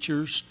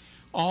bleachers.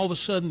 All of a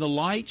sudden the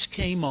lights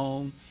came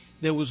on.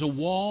 There was a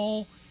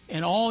wall,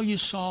 and all you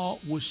saw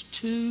was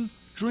two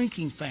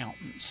drinking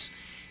fountains.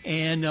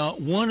 And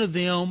one of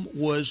them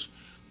was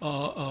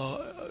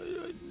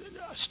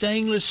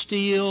stainless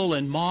steel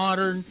and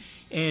modern,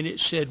 and it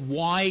said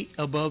white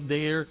above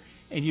there.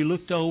 And you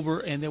looked over,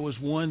 and there was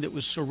one that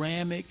was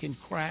ceramic and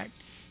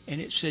cracked, and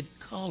it said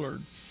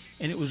colored.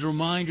 And it was a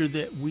reminder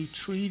that we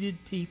treated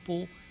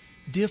people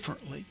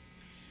differently.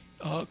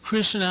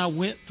 Chris and I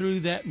went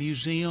through that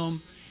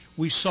museum.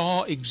 We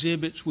saw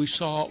exhibits. We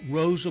saw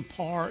Rosa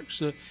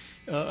Parks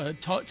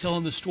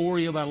telling the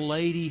story about a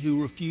lady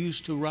who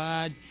refused to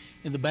ride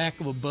in the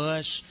back of a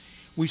bus.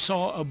 We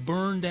saw a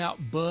burned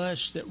out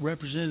bus that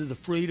represented the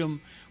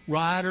Freedom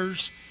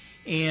Riders,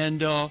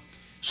 and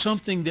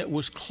something that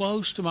was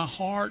close to my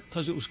heart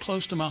because it was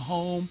close to my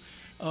home,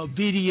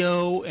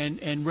 video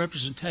and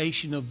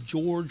representation of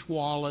George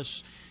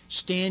Wallace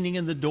standing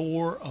in the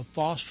door of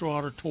Foster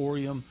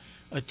Auditorium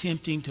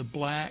attempting to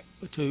block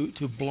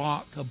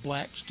a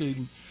black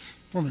student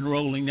from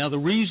enrolling. Now, the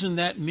reason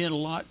that meant a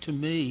lot to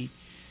me,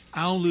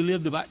 I only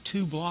lived about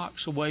 2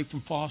 blocks away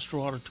from Foster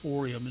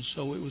Auditorium, and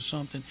so it was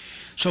something.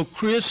 So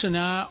Chris and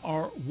I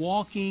are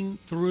walking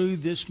through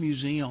this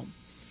museum,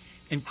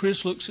 And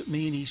Chris looks at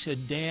me and he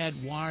said,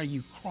 "Dad, why are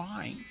you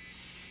crying?"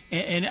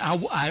 And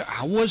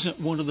I wasn't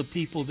one of the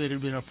people that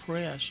had been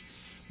oppressed,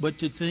 but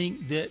to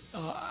think that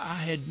I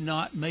had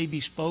not maybe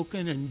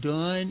spoken and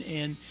done,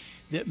 and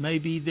that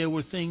maybe there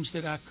were things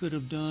that I could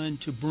have done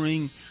to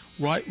bring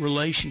right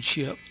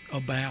relationship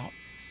about.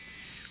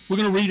 We're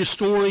going to read a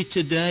story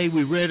today.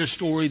 We read a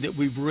story that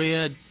we've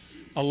read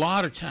a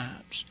lot of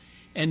times.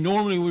 And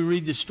normally we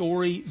read the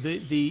story,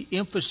 the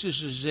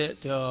emphasis is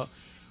that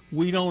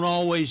we don't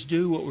always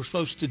do what we're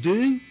supposed to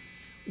do.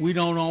 We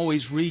don't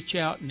always reach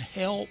out and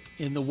help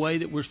in the way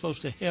that we're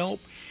supposed to help.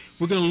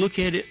 We're going to look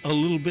at it a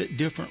little bit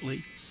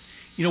differently.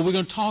 You know, we're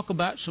going to talk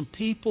about some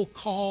people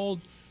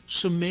called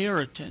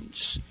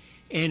Samaritans.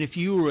 And if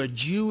you were a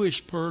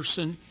Jewish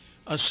person,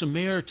 a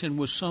Samaritan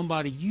was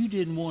somebody you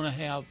didn't want to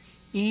have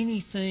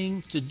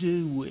anything to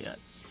do with.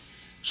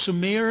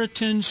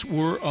 Samaritans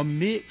were a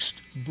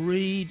mixed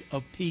breed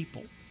of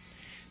people.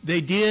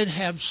 They did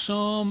have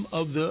some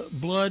of the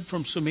blood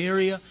from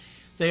Samaria.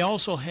 They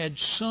also had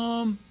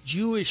some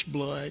Jewish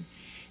blood,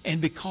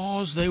 and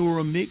because they were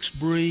a mixed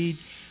breed,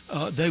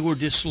 they were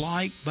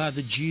disliked by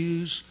the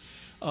Jews.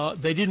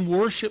 They didn't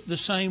worship the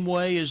same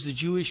way as the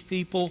Jewish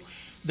people.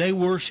 They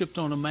worshiped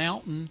on a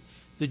mountain.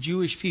 The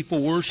Jewish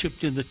people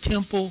worshiped in the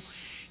temple,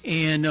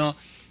 and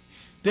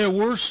there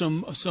were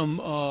some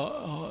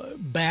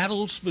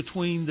battles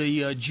between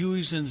the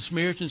Jews and the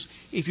Samaritans.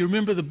 If you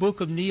remember the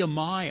book of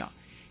Nehemiah,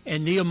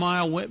 and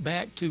Nehemiah went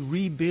back to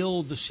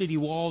rebuild the city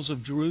walls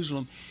of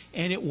Jerusalem,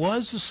 and it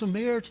was the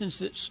Samaritans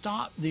that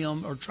stopped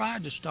them or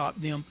tried to stop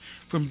them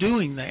from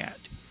doing that.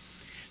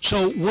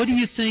 So what do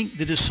you think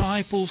the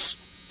disciples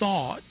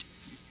thought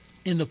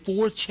in the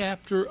 4th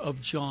chapter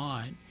of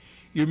John?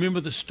 You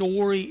remember the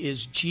story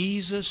is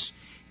Jesus,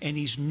 and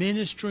he's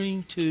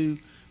ministering to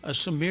a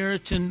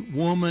Samaritan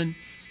woman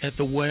at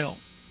the well.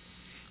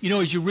 You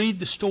know, as you read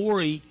the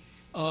story,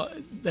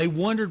 they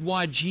wondered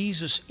why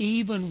Jesus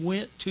even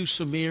went to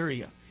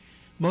Samaria.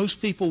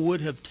 Most people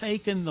would have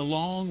taken the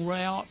long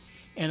route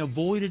and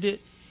avoided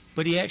it,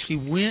 but he actually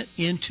went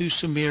into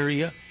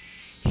Samaria.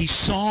 He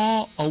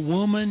saw a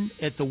woman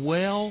at the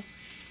well.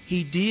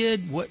 He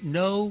did what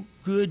no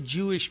good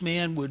Jewish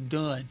man would have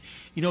done.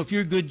 You know, if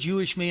you're a good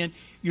Jewish man,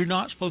 you're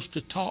not supposed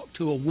to talk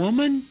to a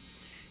woman.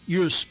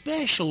 You're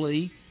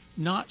especially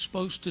not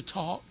supposed to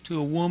talk to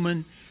a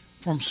woman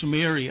from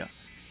Samaria.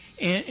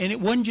 And it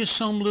wasn't just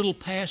some little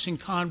passing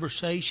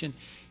conversation.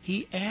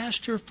 He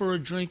asked her for a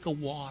drink of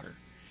water,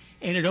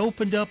 and it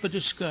opened up a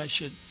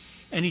discussion.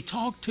 And he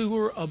talked to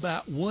her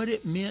about what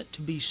it meant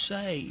to be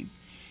saved.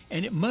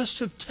 And it must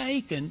have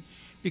taken,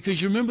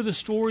 because you remember the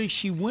story,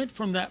 she went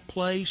from that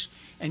place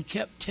and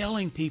kept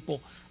telling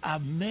people,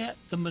 "I've met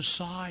the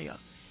Messiah."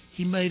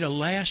 He made a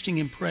lasting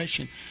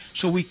impression.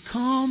 So we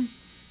come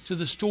to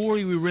the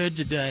story we read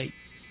today.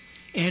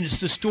 And it's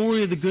the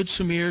story of the Good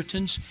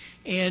Samaritans.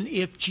 And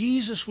if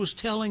Jesus was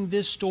telling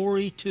this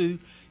story to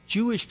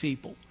Jewish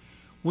people,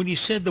 when he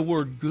said the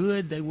word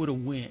good, they would have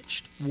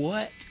winced.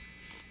 What?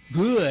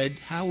 Good?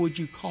 How would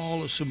you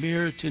call a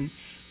Samaritan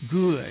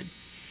good?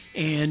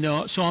 And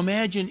so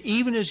imagine,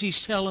 even as he's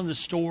telling the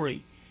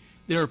story,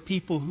 there are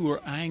people who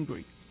are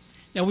angry.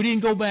 Now, we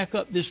didn't go back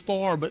up this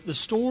far, but the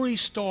story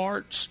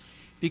starts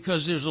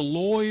because there's a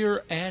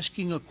lawyer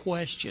asking a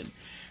question.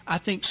 I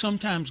think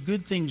sometimes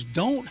good things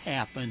don't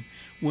happen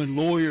when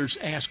lawyers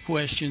ask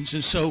questions.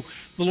 And so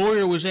the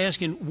lawyer was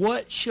asking,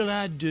 what should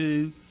I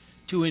do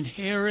to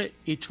inherit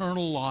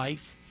eternal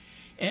life?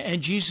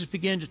 And Jesus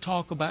began to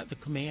talk about the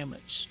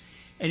commandments.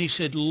 And he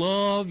said,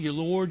 love your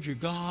Lord, your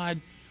God.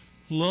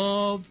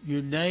 Love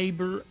your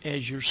neighbor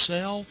as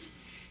yourself.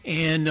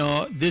 And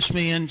this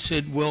man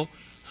said, well,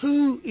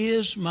 who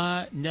is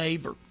my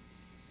neighbor?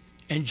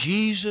 And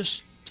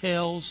Jesus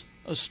tells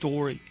a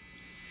story.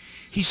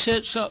 He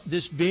sets up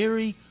this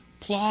very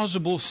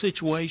plausible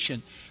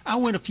situation. I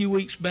went a few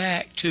weeks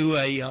back to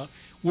a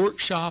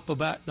workshop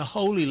about the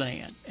Holy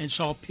Land and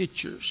saw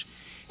pictures.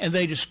 And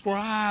they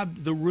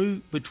described the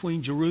route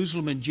between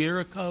Jerusalem and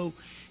Jericho.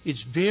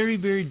 It's very,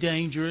 very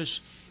dangerous.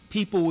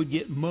 People would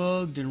get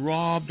mugged and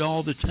robbed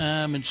all the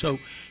time. And so,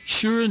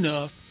 sure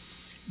enough,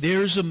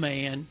 there's a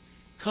man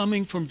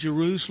coming from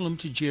Jerusalem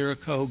to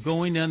Jericho,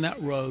 going down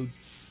that road.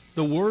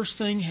 The worst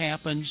thing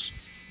happens.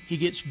 He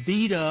gets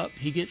beat up,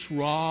 he gets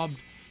robbed,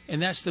 and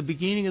that's the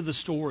beginning of the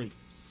story.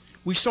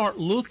 We start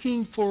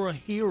looking for a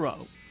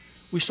hero.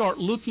 We start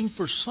looking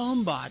for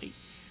somebody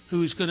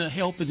who is going to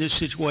help in this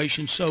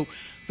situation. So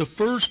the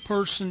first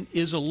person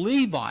is a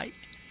Levite.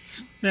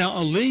 Now,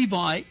 a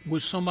Levite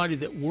was somebody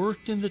that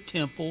worked in the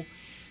temple,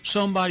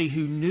 somebody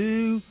who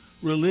knew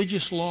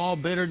religious law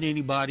better than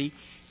anybody.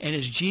 And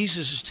as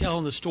Jesus is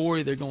telling the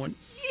story, they're going,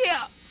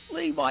 yeah,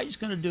 Levite's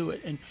going to do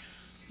it. And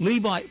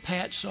Levite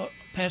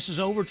passes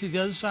over to the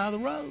other side of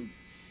the road.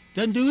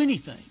 Doesn't do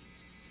anything.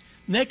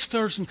 Next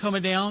person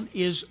coming down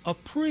is a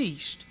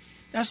priest.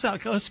 That's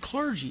not us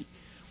clergy.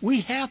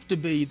 We have to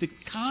be the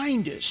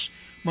kindest,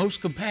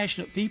 most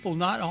compassionate people,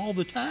 not all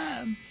the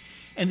time.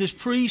 And this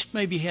priest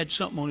maybe had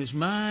something on his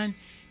mind,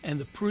 and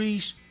the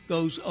priest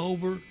goes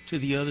over to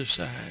the other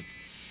side.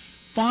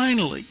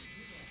 Finally,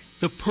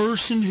 The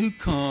person who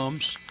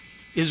comes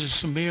is a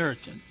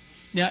Samaritan.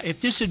 Now,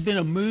 if this had been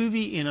a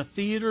movie in a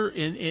theater,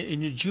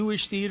 in a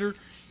Jewish theater,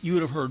 you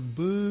would have heard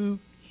boo,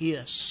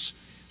 hiss.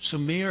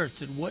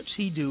 Samaritan, what's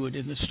he doing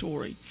in the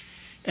story?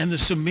 And the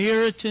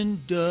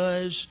Samaritan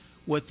does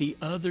what the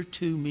other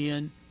two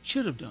men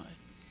should have done.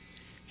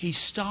 He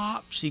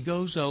stops, he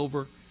goes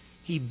over,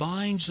 he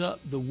binds up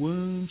the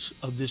wounds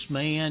of this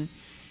man.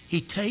 He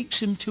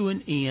takes him to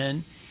an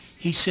inn.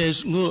 He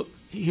says, look,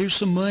 here's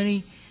some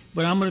money,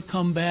 but I'm going to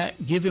come back,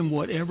 give him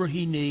whatever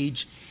he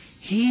needs.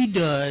 He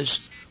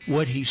does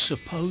what he's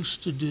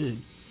supposed to do.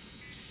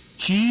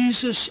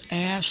 Jesus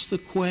asked the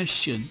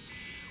question,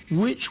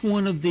 which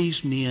one of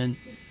these men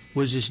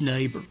was his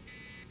neighbor?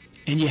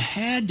 And you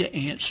had to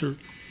answer,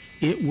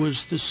 it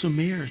was the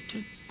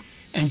Samaritan.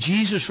 And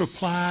Jesus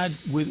replied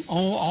with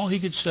all he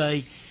could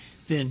say,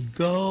 then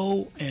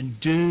go and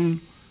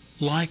do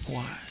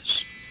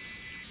likewise.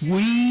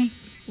 We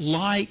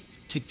like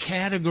to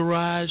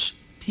categorize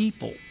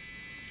people.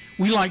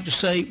 We like to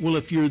say, well,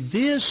 if you're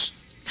this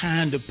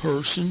kind of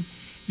person,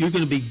 you're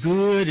going to be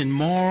good and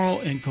moral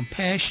and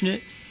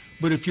compassionate.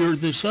 But if you're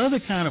this other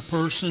kind of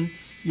person,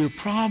 you're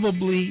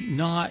probably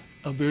not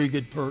a very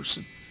good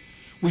person.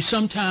 We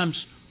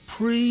sometimes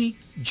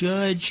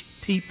prejudge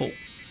people.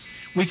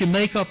 We can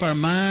make up our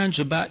minds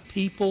about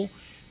people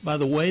by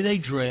the way they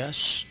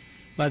dress,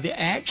 by the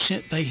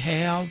accent they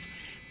have,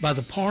 by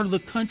the part of the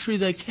country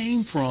they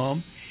came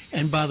from,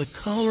 and by the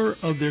color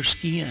of their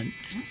skin.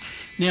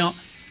 Now,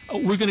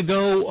 we're going to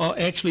go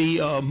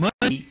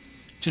Monday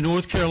to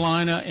North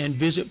Carolina and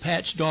visit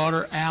Pat's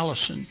daughter,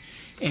 Allison.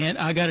 And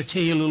I got to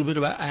tell you a little bit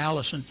about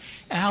Allison.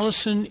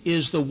 Allison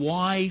is the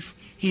wife.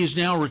 He is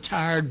now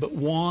retired, but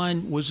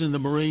Juan was in the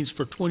Marines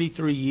for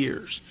 23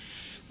 years.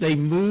 They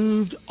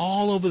moved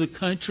all over the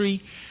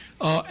country.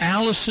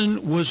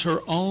 Allison was her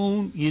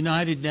own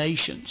United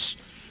Nations.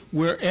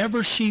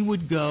 Wherever she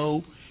would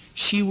go,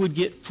 she would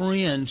get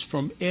friends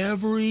from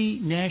every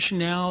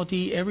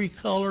nationality, every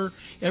color,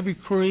 every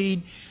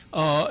creed.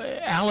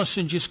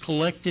 Allison just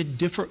collected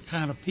different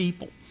kind of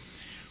people.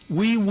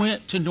 We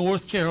went to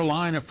North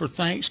Carolina for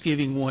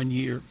Thanksgiving one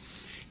year.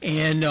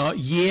 And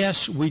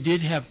yes, we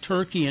did have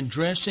turkey and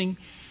dressing,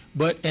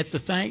 but at the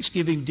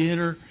Thanksgiving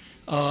dinner,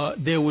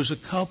 there was a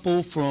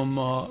couple from,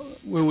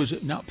 where was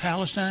it, not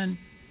Palestine?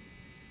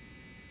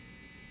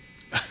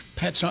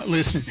 Pat's not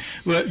listening.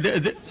 But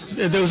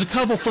there was a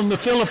couple from the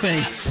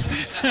Philippines.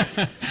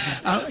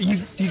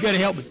 You got to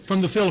help me, from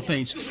the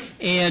Philippines.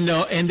 And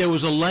there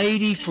was a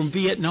lady from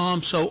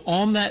Vietnam. So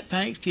on that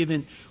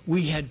Thanksgiving,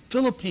 we had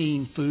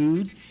Philippine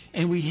food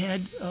and we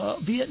had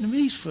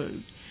Vietnamese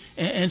food.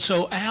 And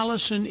so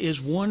Allison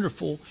is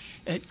wonderful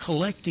at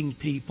collecting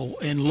people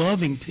and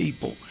loving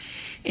people.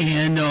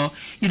 And,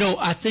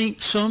 I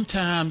think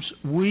sometimes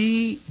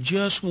we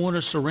just want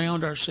to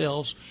surround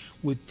ourselves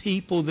with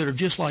people that are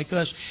just like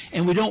us.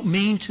 And we don't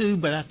mean to,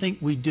 but I think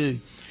we do.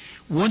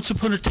 Once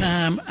upon a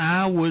time,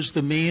 I was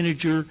the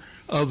manager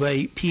of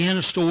a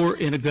piano store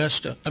in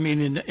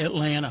in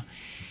Atlanta.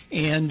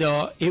 And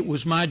it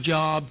was my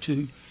job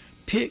to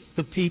pick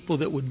the people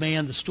that would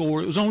man the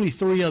store. It was only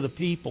 3 other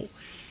people.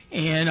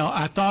 And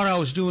I thought I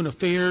was doing a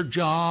fair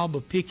job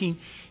of picking.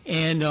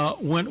 And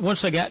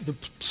once I got the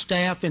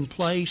staff in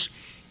place,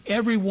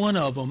 every one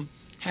of them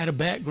had a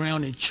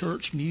background in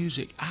church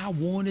music. I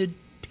wanted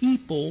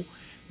people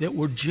that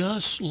were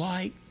just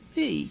like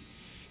me.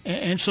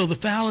 And so the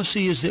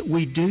fallacy is that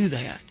we do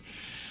that.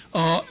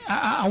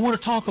 I want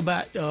to talk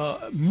about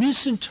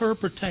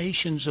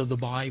misinterpretations of the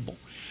Bible.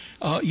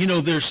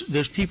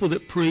 There's people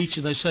that preach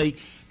and they say,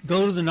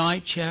 go to the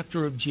 9th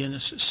chapter of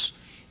Genesis.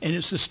 And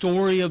it's the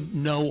story of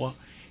Noah.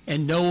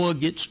 And Noah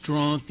gets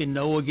drunk and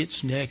Noah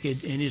gets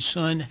naked. And his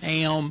son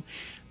Ham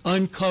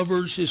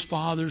uncovers his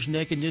father's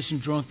nakedness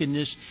and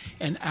drunkenness.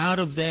 And out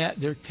of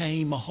that there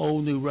came a whole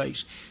new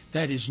race.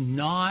 That is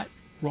not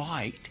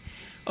right.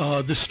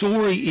 The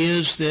story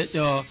is that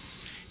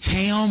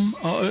Ham,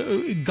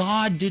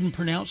 God didn't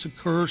pronounce a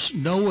curse.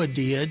 Noah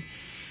did.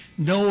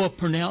 Noah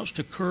pronounced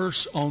a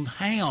curse on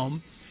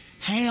Ham.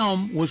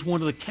 Ham was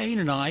one of the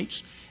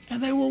Canaanites.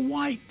 And they were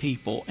white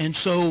people. And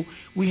so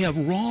we have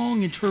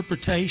wrong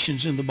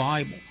interpretations in the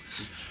Bible.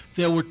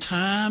 There were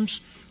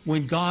times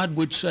when God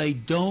would say,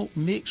 don't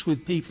mix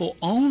with people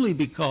only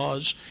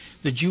because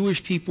the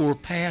Jewish people were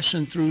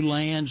passing through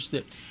lands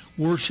that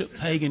worship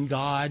pagan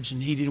gods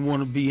and he didn't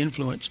want to be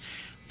influenced.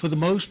 For the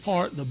most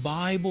part, the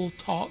Bible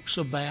talks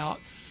about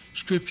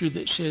scripture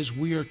that says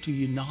we are to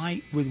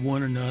unite with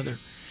one another.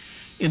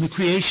 In the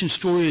creation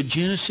story of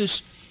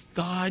Genesis,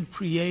 God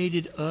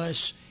created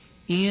us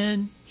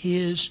in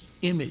his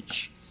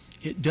image.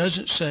 It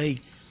doesn't say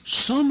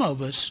some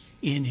of us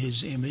in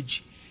his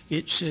image.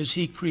 It says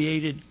he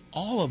created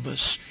all of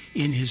us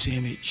in his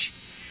image.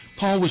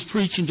 Paul was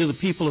preaching to the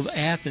people of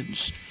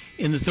Athens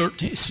in the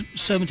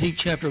 17th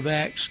chapter of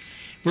Acts.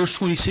 Verse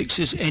 26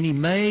 says, and he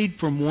made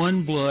from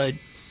one blood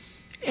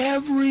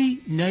every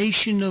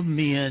nation of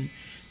men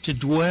to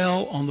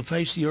dwell on the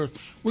face of the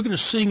earth. We're going to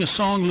sing a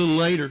song a little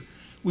later.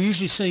 We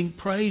usually sing,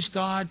 praise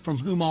God from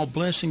whom all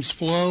blessings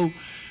flow.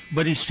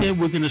 but instead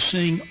we're going to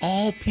sing,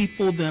 all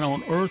people that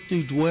on earth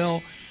do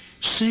dwell,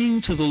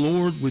 sing to the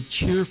Lord with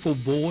cheerful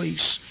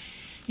voice.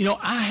 You know,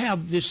 I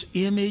have this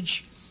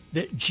image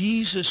that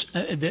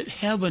that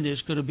heaven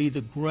is going to be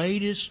the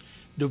greatest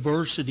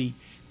diversity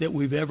that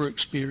we've ever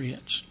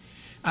experienced.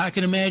 I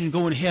can imagine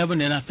going to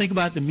heaven, and I think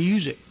about the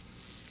music,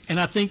 and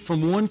I think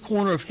from one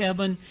corner of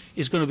heaven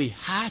is going to be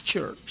high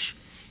church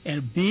and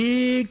a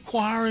big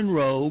choir in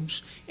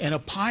robes and a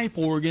pipe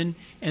organ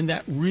and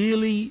that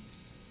really,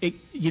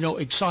 you know,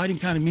 exciting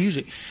kind of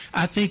music.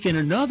 I think in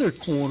another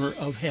corner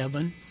of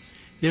heaven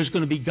there's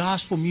going to be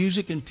gospel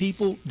music and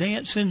people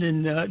dancing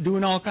and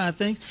doing all kinds of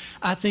things.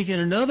 I think in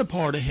another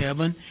part of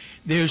heaven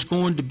there's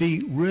going to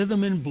be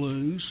rhythm and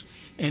blues,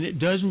 and it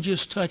doesn't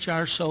just touch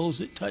our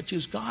souls, it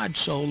touches God's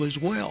soul as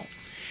well.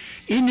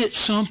 Isn't it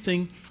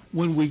something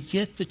when we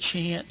get the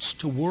chance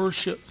to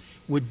worship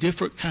with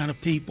different kind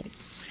of people?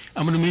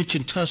 I'm going to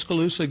mention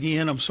Tuscaloosa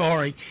again, I'm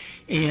sorry.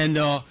 And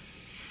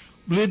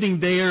living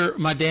there,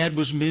 my dad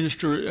was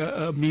minister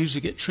of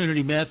music at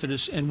Trinity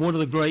Methodist, and one of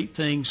the great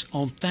things,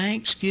 on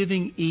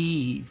Thanksgiving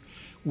Eve,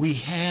 we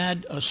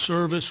had a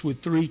service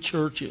with 3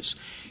 churches.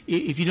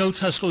 If you know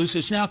Tuscaloosa,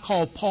 it's now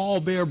called Paul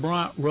Bear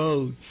Bryant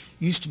Road.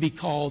 Used to be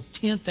called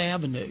 10th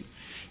Avenue.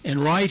 And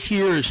right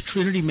here is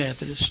Trinity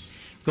Methodist.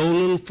 Go a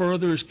little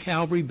further is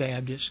Calvary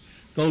Baptist.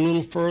 Go a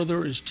little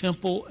further is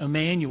Temple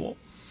Emmanuel.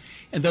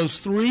 And those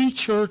 3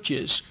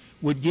 churches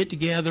would get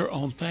together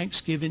on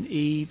Thanksgiving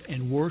Eve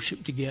and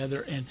worship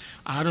together. And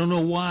I don't know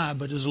why,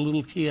 but as a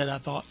little kid, I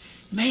thought,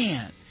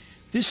 man,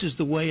 this is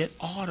the way it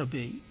ought to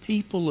be.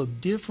 People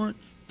of different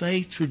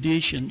faith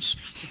traditions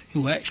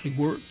who actually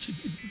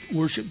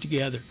worship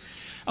together.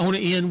 I want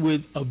to end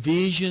with a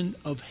vision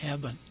of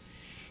heaven.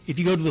 If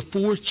you go to the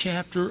 4th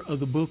chapter of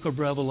the book of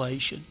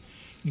Revelation,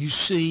 you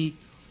see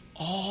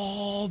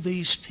all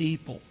these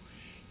people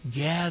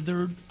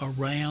gathered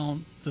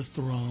around the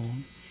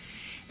throne.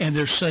 And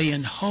they're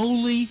saying,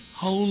 holy,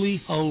 holy,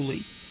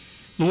 holy,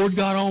 Lord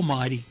God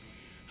Almighty,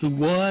 who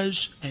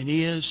was and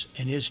is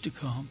to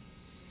come.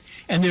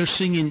 And they're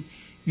singing,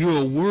 you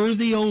are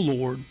worthy, O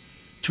Lord,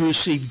 to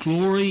receive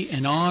glory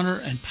and honor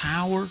and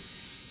power.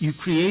 You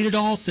created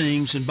all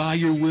things, and by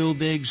your will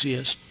they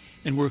exist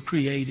and were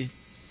created.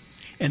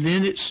 And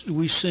then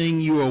we sing,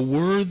 you are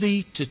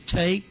worthy to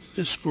take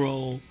the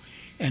scroll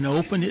and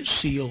open its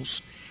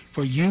seals,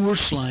 for you were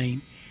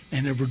slain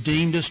and have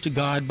redeemed us to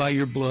God by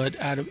your blood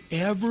out of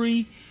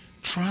every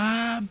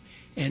tribe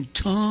and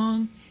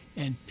tongue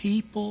and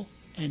people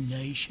and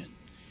nation.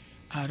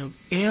 Out of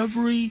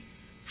every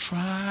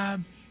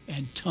tribe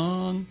and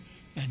tongue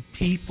and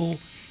people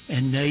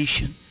and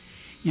nation.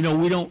 You know,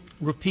 we don't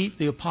repeat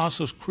the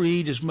Apostles'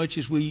 Creed as much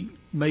as we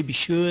maybe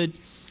should,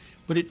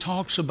 but it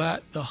talks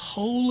about the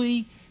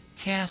Holy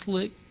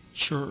Catholic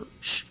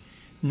Church,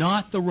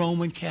 not the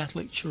Roman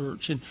Catholic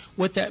Church. And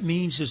what that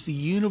means is the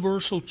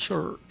universal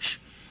church,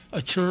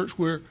 a church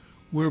where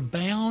we're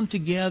bound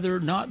together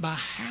not by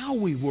how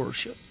we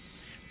worship,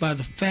 by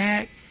the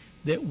fact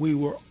that we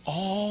were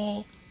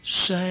all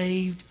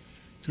saved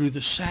through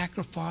the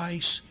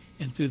sacrifice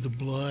and through the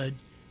blood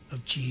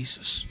of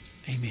Jesus.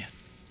 Amen.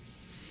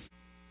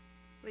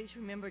 Please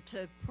remember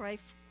to pray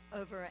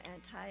over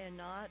and tie a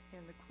knot in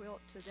the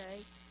quilt today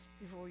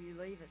before you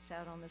leave. It's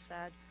out on the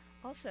side.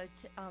 Also,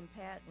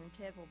 Pat and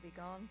Ted will be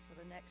gone for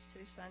the next 2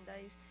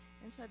 Sundays,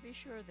 and so be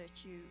sure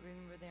that you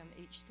remember them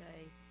each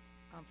day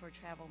for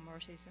travel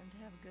mercies and to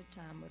have a good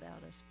time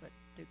without us, but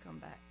do come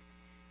back.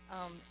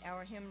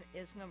 Our hymn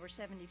is number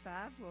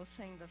 75. We'll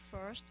sing the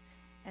first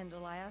and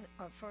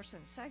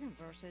second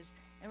verses,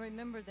 and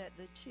remember that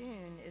the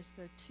tune is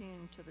the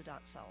tune to the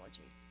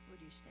doxology.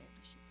 Would you stand,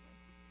 as you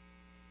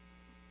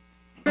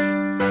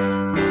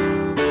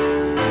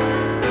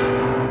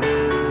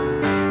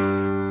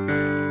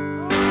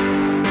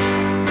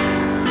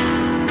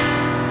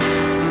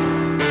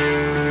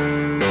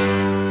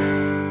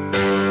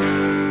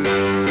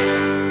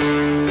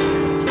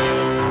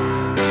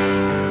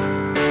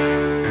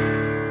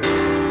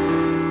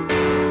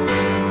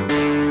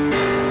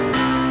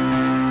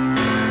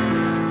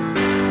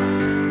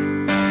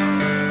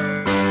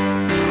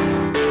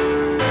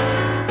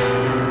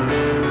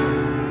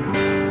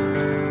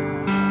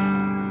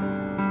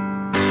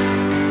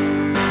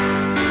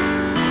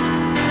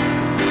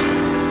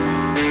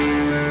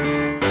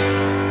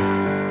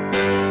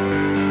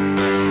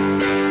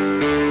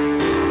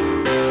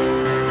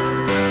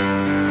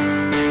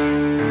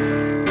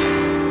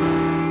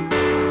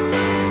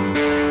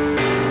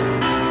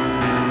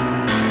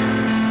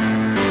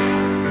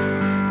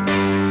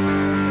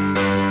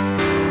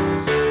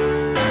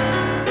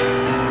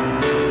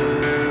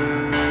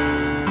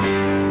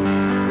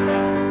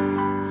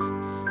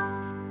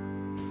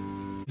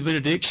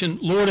Benediction.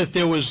 Lord, if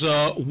there was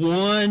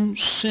one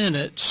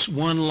sentence,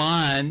 one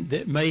line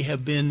that may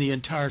have been the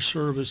entire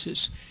service,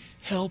 it's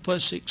help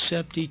us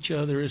accept each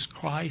other as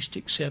Christ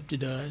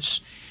accepted us.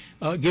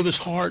 Give us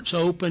hearts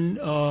open.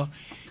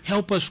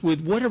 Help us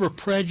with whatever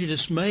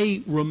prejudice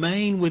may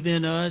remain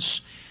within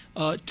us.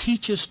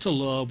 Teach us to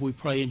love, we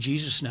pray in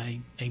Jesus'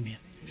 name. Amen.